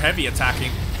back for heavy attacking.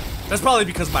 That's probably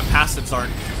because my passives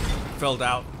aren't filled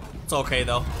out. It's okay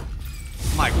though.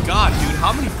 My god, dude,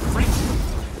 how many freaks?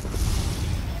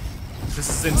 This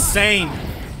is insane.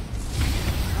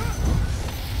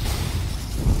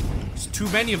 There's too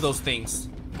many of those things.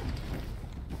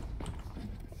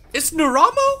 It's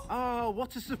Naramo? Ah,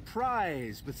 what a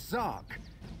surprise with Zark.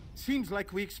 Seems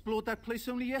like we explored that place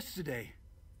only yesterday.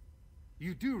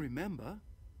 You do remember?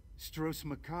 Stros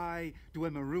Mackay,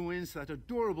 Dwemer Ruins, that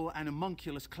adorable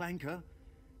animunculus clanker.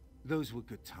 Those were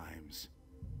good times.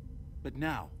 But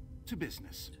now, to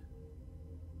business.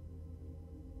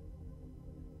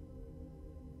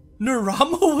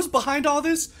 Naramo was behind all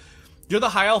this? You're the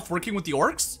high elf working with the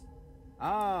orcs?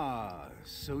 Ah,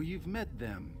 so you've met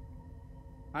them.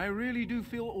 I really do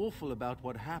feel awful about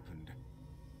what happened.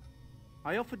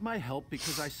 I offered my help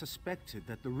because I suspected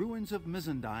that the ruins of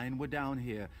Mizandine were down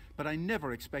here, but I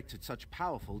never expected such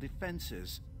powerful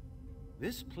defenses.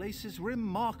 This place is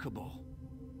remarkable.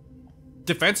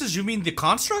 Defenses? You mean the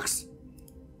constructs?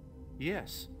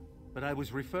 Yes, but I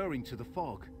was referring to the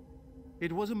fog.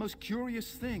 It was a most curious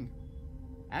thing.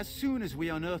 As soon as we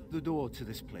unearthed the door to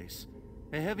this place,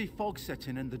 a heavy fog set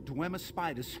in and the Dwemer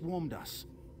spiders swarmed us.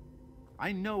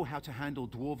 I know how to handle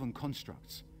dwarven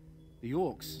constructs. The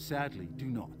orcs, sadly, do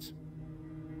not.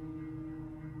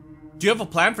 Do you have a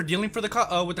plan for dealing with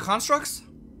the constructs?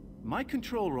 My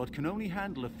control rod can only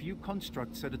handle a few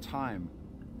constructs at a time.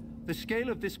 The scale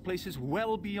of this place is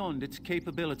well beyond its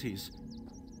capabilities.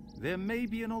 There may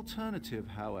be an alternative,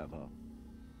 however.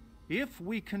 If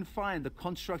we can find the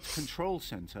construct control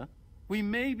center, we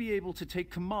may be able to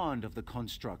take command of the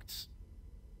constructs.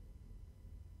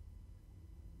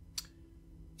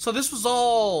 So this was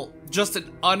all just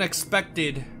an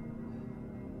unexpected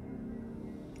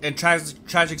and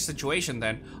tragic situation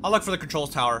then. I'll look for the control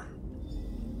tower.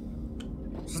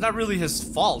 It's not really his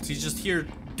fault. He's just here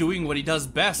doing what he does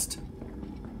best.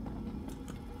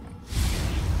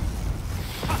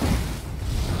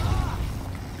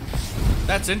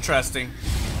 That's interesting.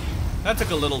 That took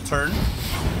a little turn.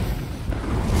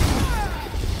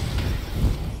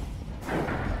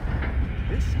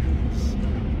 This is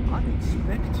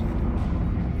unexpected.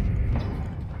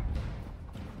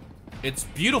 It's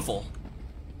beautiful.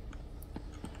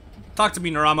 Talk to me,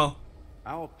 Naramo.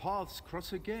 Our paths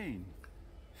cross again.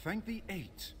 Thank the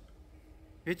Eight.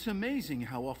 It's amazing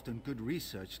how often good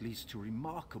research leads to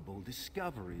remarkable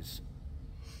discoveries.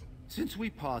 Since we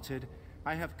parted,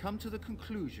 I have come to the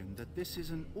conclusion that this is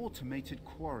an automated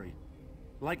quarry.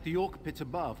 Like the Orc Pit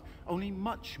above, only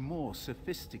much more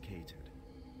sophisticated.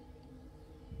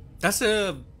 That's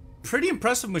a pretty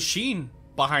impressive machine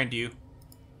behind you.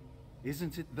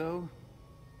 Isn't it, though?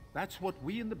 That's what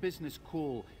we in the business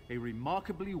call a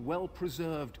remarkably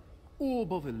well-preserved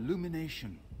orb of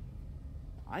illumination.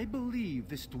 I believe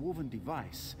this dwarven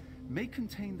device may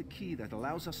contain the key that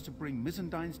allows us to bring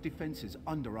Mizandine's defenses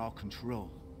under our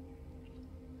control.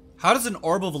 How does an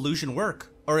orb of illusion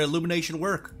work? Or illumination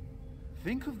work?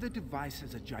 Think of the device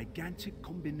as a gigantic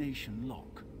combination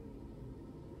lock.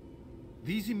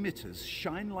 These emitters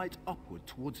shine light upward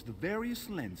towards the various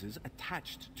lenses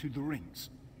attached to the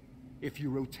rings. If you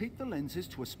rotate the lenses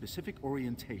to a specific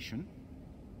orientation,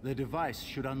 the device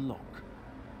should unlock.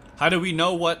 How do we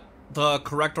know what the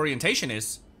correct orientation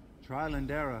is? Trial and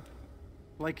error,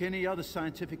 like any other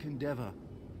scientific endeavor.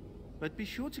 But be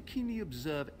sure to keenly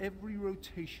observe every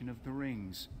rotation of the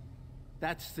rings.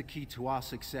 That's the key to our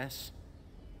success.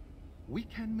 We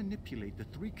can manipulate the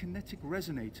 3 kinetic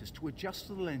resonators to adjust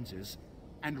the lenses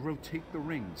and rotate the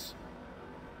rings.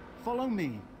 Follow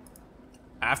me.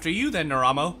 After you then,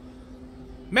 Naramo.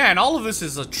 Man, all of this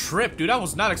is a trip, dude. I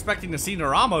was not expecting to see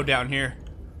Naramo down here.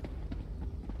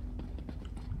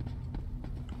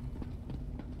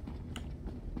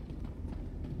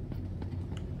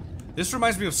 This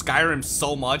reminds me of Skyrim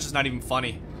so much, it's not even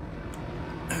funny.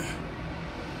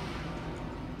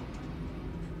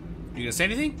 You gonna say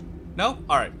anything? No?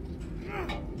 Alright.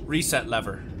 Reset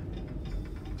lever.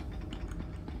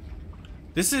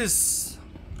 This is...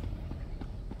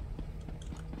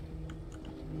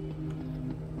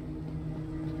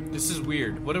 This is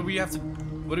weird. What do we have to...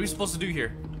 What are we supposed to do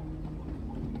here?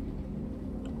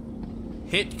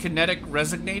 Hit kinetic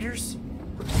resonators?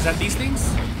 Is that these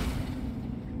things?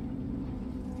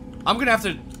 I'm gonna have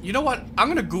to... You know what? I'm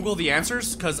gonna Google the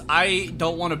answers, because I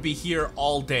don't want to be here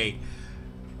all day.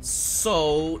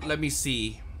 So, let me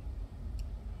see.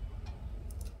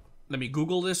 Let me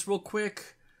Google this real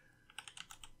quick.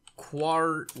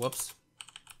 Whoops.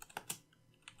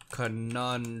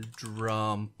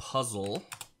 Conundrum puzzle.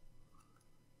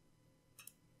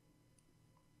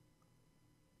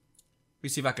 Let me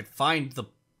see if I could find the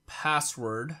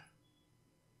password.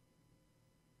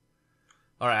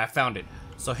 Alright, I found it.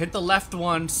 So hit the left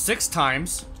one 6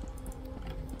 times.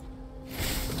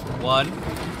 1,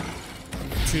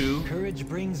 2, Courage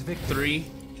brings victory.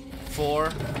 3, 4,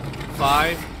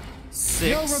 5,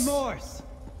 6. No remorse.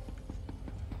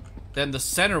 Then the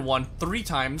center one 3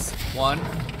 times. 1,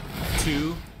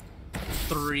 2,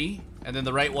 3. And then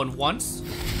the right one once.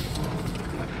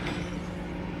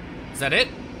 Is that it?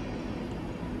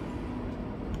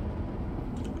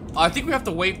 I think we have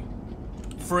to wait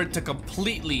for it to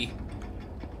completely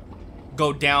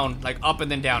go down, like up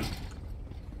and then down.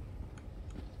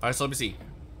 Alright, so let me see.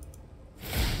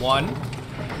 1,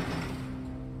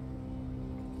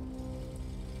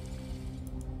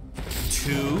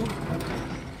 2.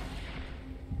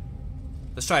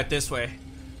 Let's try it this way.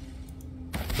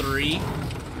 3.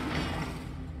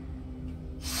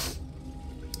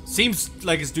 Seems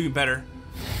like it's doing better.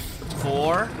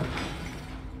 4.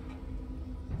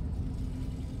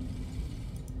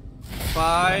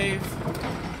 5.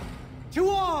 2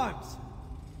 arms.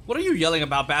 What are you yelling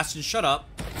about, Bastion? Shut up.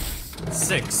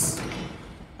 6.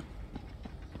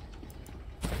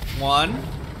 1.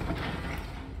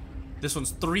 This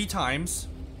one's 3 times.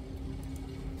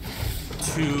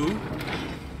 2.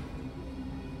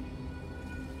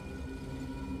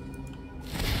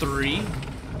 3.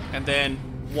 And then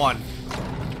 1.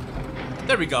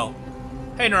 There we go.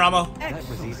 Hey, Naramo. That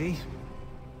was easy.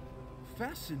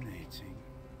 Fascinating.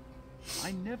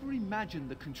 I never imagined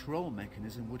the control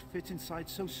mechanism would fit inside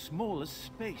so small a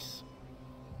space.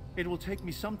 It will take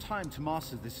me some time to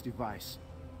master this device.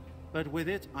 But with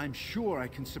it, I'm sure I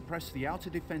can suppress the outer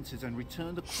defenses and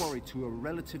return the quarry to a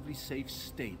relatively safe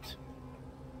state.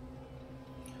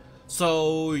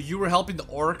 So, you were helping the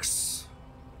orcs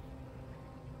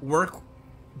work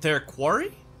their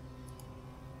quarry?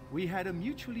 We had a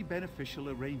mutually beneficial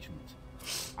arrangement.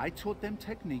 I taught them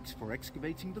techniques for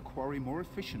excavating the quarry more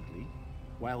efficiently,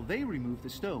 while they removed the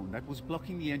stone that was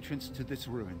blocking the entrance to this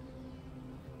ruin.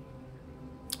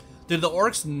 Did the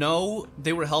orcs know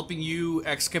they were helping you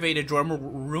excavate a Dormer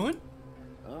ruin?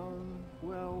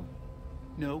 Well,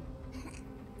 no.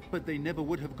 But they never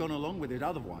would have gone along with it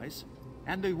otherwise.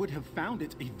 And they would have found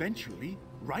it eventually,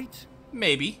 right?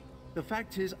 Maybe. The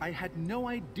fact is, I had no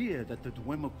idea that the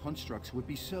Dwemer constructs would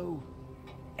be so...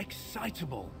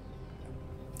 excitable.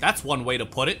 That's one way to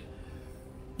put it.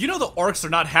 You know the orcs are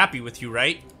not happy with you,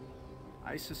 right?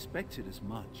 I suspected as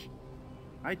much.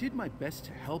 I did my best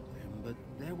to help them, but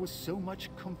there was so much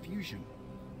confusion.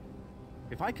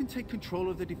 If I can take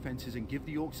control of the defenses and give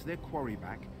the orcs their quarry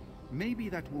back, maybe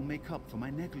that will make up for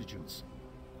my negligence.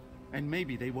 And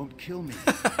maybe they won't kill me.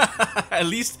 At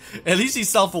least he's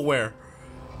self-aware.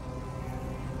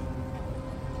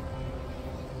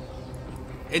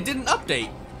 It didn't update.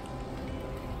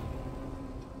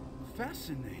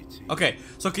 Fascinating. Okay,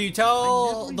 so can you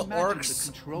tell the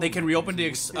orcs they can reopen the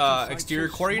exterior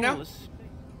quarry now?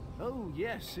 Oh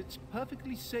yes, it's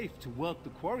perfectly safe to work the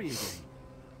quarry again.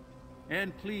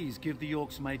 And please give the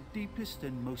orcs my deepest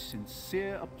and most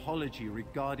sincere apology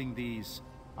regarding these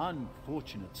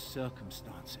unfortunate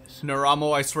circumstances.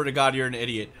 Naramo, I swear to God, you're an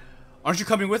idiot. Aren't you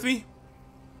coming with me?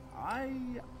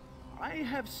 I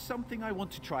have something I want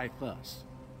to try first.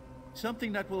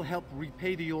 Something that will help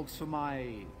repay the orcs for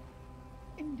my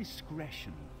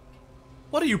indiscretion.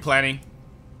 What are you planning?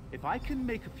 If I can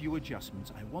make a few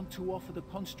adjustments, I want to offer the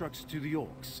constructs to the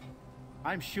orcs.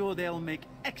 I'm sure they'll make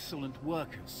excellent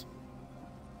workers.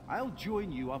 I'll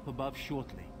join you up above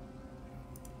shortly.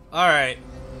 Alright.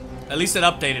 At least it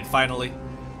updated finally.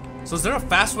 So is there a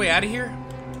fast way out of here?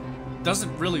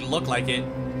 Doesn't really look like it.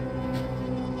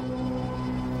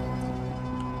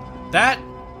 That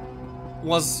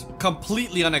was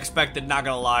completely unexpected, not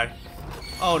gonna lie.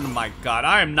 Oh my god,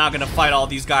 I am not gonna fight all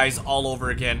these guys all over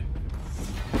again.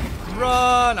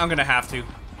 Run! I'm gonna have to.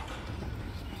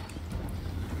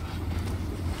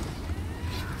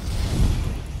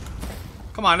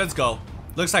 Come on, let's go.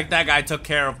 Looks like that guy took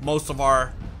care of most of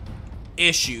our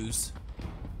issues.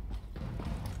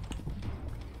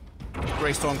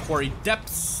 Greystone Quarry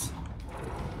depths.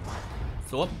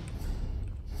 So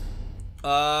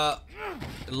up.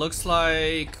 It looks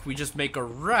like we just make a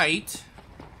right.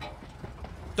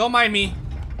 Don't mind me.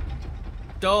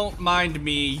 Don't mind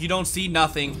me. You don't see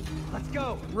nothing. Let's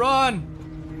go.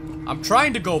 Run! I'm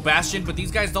trying to go, Bastion, but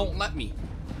these guys don't let me.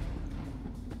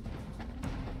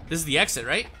 This is the exit,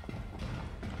 right?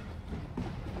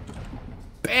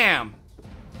 Bam!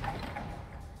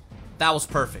 That was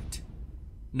perfect.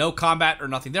 No combat or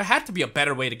nothing. There had to be a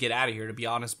better way to get out of here, to be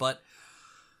honest, but...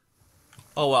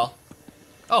 oh well.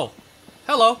 Oh.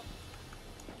 Hello.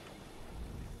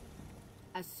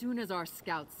 As soon as our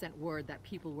scouts sent word that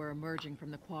people were emerging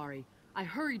from the quarry, I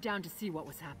hurried down to see what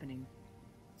was happening.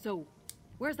 So,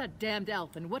 where's that damned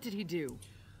elf and what did he do?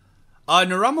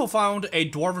 Naramo found a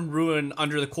dwarven ruin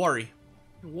under the quarry.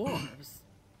 Dwarves?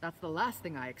 That's the last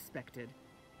thing I expected.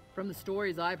 From the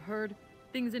stories I've heard,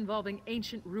 things involving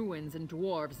ancient ruins and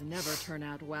dwarves never turn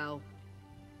out well.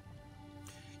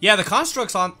 Yeah, the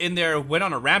constructs in there went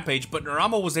on a rampage, but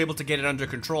Naramo was able to get it under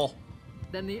control.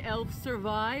 Then the elf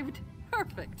survived?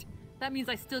 Perfect. That means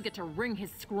I still get to wring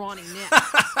his scrawny neck.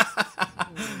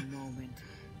 One moment.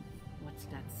 What's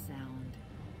that sound?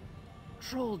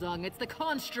 Troll dung, it's the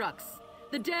constructs.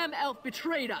 The damn elf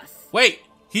betrayed us. Wait,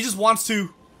 he just wants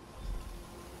to...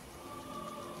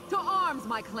 To arms,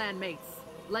 my clanmates.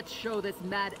 Let's show this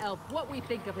mad elf what we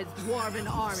think of his dwarven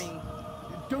army.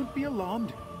 Don't be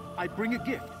alarmed. I bring a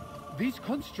gift. These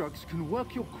constructs can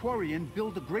work your quarry and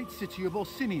build the great city of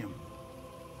Orsinium.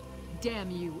 Damn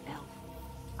you, elf.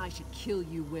 I should kill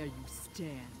you where you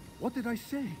stand. What did I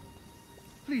say?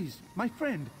 Please, my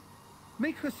friend,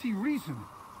 make her see reason.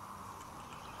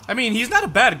 I mean, he's not a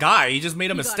bad guy. He just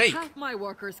made a mistake. Got half my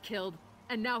workers killed,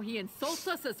 and now he insults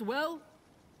us as well?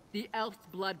 The elf's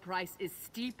blood price is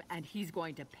steep, and he's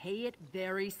going to pay it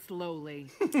very slowly.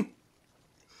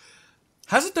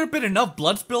 Hasn't there been enough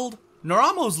blood spilled?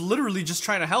 Naramo's literally just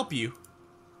trying to help you.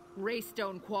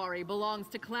 Greystone Quarry belongs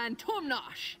to Clan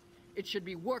Tumnosh. It should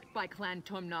be worked by Clan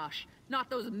Tumnosh, not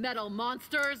those metal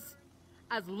monsters.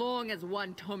 As long as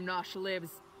one Tumnosh lives,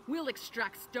 we'll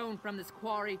extract stone from this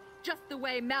quarry just the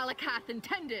way Malakath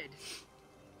intended.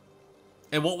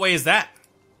 And what way is that?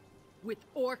 With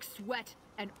orc sweat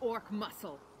and orc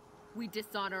muscle. We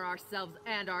dishonor ourselves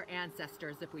and our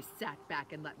ancestors if we sat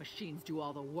back and let machines do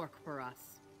all the work for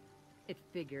us. It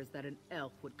figures that an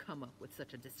elf would come up with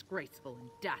such a disgraceful and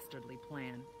dastardly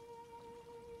plan.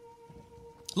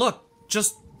 Look,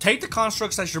 just take the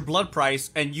constructs as your blood price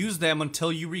and use them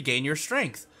until you regain your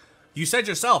strength. You said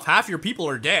yourself, half your people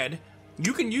are dead.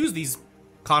 You can use these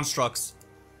constructs.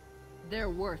 Their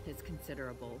worth is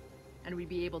considerable, and we'd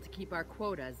be able to keep our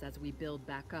quotas as we build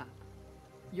back up.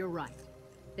 You're right.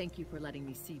 Thank you for letting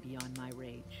me see beyond my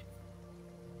rage.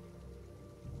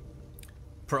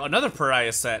 Another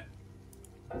pariah set.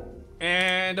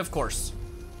 And of course,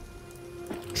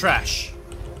 trash.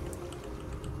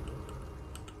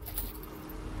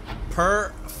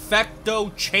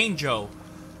 Perfecto changeo.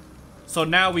 So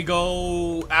now we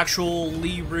go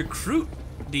actually recruit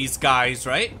these guys,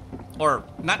 right? Or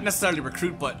not necessarily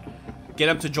recruit, but get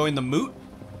them to join the moot.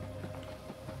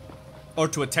 Or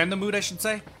to attend the moot, I should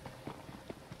say.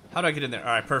 How do I get in there?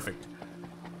 Alright, perfect.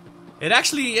 It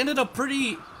actually ended up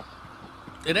pretty...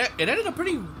 It ended up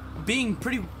being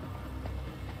pretty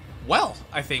well,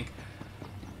 I think.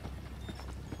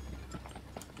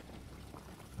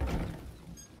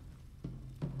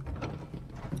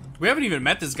 We haven't even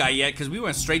met this guy yet because we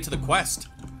went straight to the quest.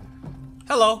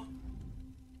 Hello.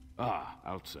 Ah,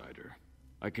 outsider.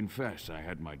 I confess I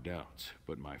had my doubts,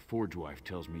 but my forge wife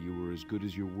tells me you were as good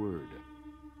as your word.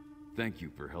 Thank you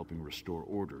for helping restore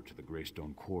order to the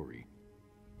Greystone Quarry.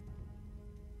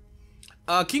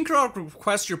 King Kurok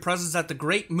requests your presence at the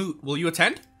Great Moot. Will you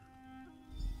attend?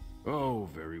 Oh,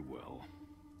 very well.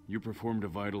 You performed a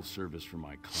vital service for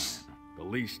my clan. The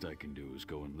least I can do is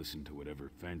go and listen to whatever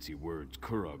fancy words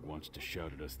Kurog wants to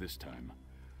shout at us this time.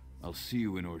 I'll see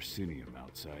you in Orsinium,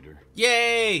 outsider.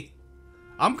 Yay!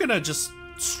 I'm gonna just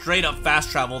straight up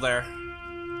fast travel there.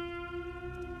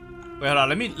 Wait, hold on.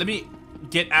 Let me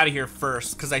get out of here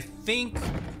first, because I think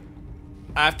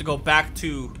I have to go back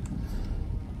to...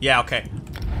 Yeah, okay.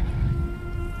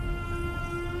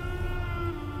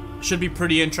 Should be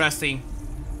pretty interesting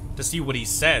to see what he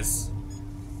says.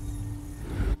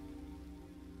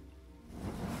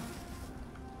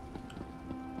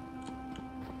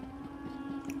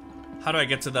 How do I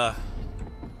get to the...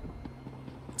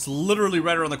 It's literally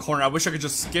right around the corner. I wish I could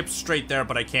just skip straight there,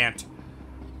 but I can't.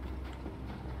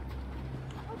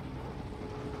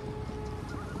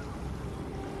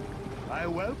 I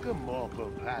welcome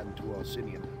Morkel Clan to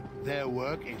Orsinium. Their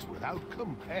work is without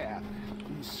compare.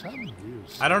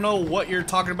 I don't know what you're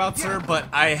talking about, sir, but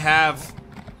I have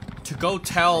to go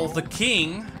tell the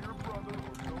king.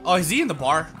 Oh, is he in the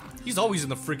bar? He's always in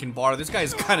the freaking bar. This guy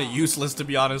is kind of useless, to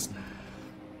be honest.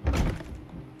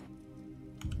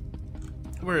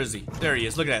 Where is he? There he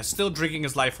is. Look at that. Still drinking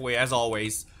his life away, as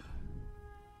always.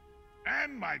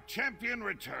 And my champion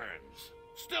returns.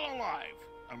 Still alive,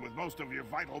 and with most of your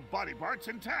vital body parts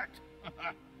intact.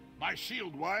 My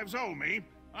shield wives owe me.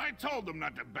 I told them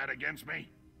not to bet against me.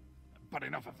 But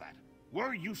enough of that.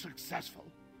 Were you successful?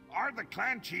 Are the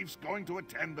clan chiefs going to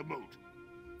attend the moot?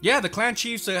 Yeah, the clan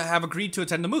chiefs have agreed to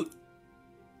attend the moot.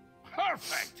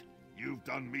 Perfect! You've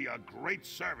done me a great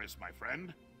service, my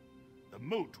friend. The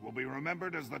moot will be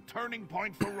remembered as the turning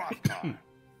point for Hrothgar.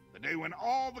 The day when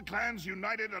all the clans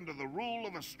united under the rule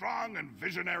of a strong and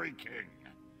visionary king.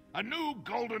 A new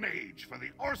golden age for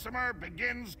the Orsimer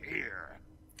begins here.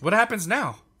 What happens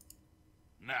now?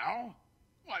 Now?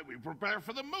 Why, we prepare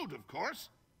for the moot, of course.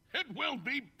 It will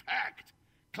be packed.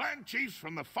 Clan chiefs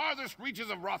from the farthest reaches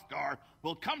of Hrothgar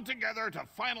will come together to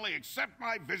finally accept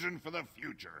my vision for the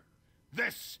future.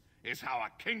 This is how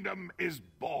a kingdom is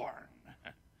born.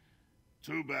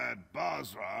 Too bad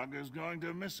Bosrog is going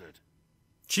to miss it.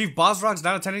 Chief Bosrog's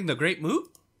not attending the Great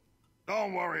Moot?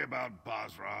 Don't worry about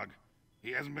Bosrog.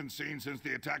 He hasn't been seen since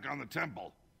the attack on the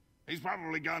temple. He's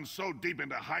probably gone so deep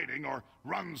into hiding or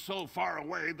run so far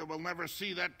away that we'll never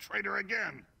see that traitor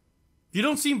again. You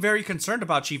don't seem very concerned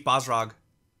about Chief Bosrog.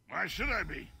 Why should I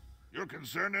be? You're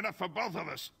concerned enough for both of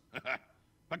us.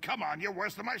 But come on, you're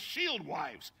worse than my shield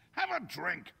wives. Have a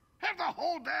drink. Have the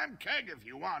whole damn keg if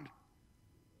you want.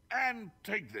 And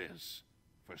take this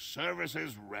for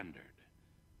services rendered.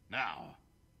 Now,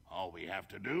 all we have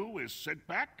to do is sit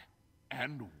back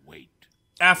and wait.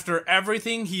 After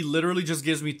everything, he literally just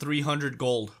gives me 300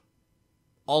 gold.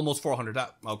 Almost 400.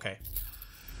 Okay.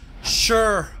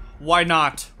 Sure, why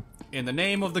not? In the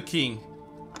name of the king.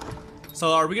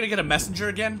 So, are we gonna get a messenger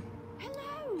again?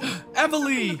 Hello.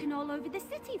 Emily! I'm looking all over the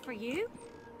city for you.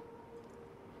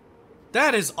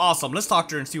 That is awesome. Let's talk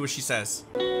to her and see what she says.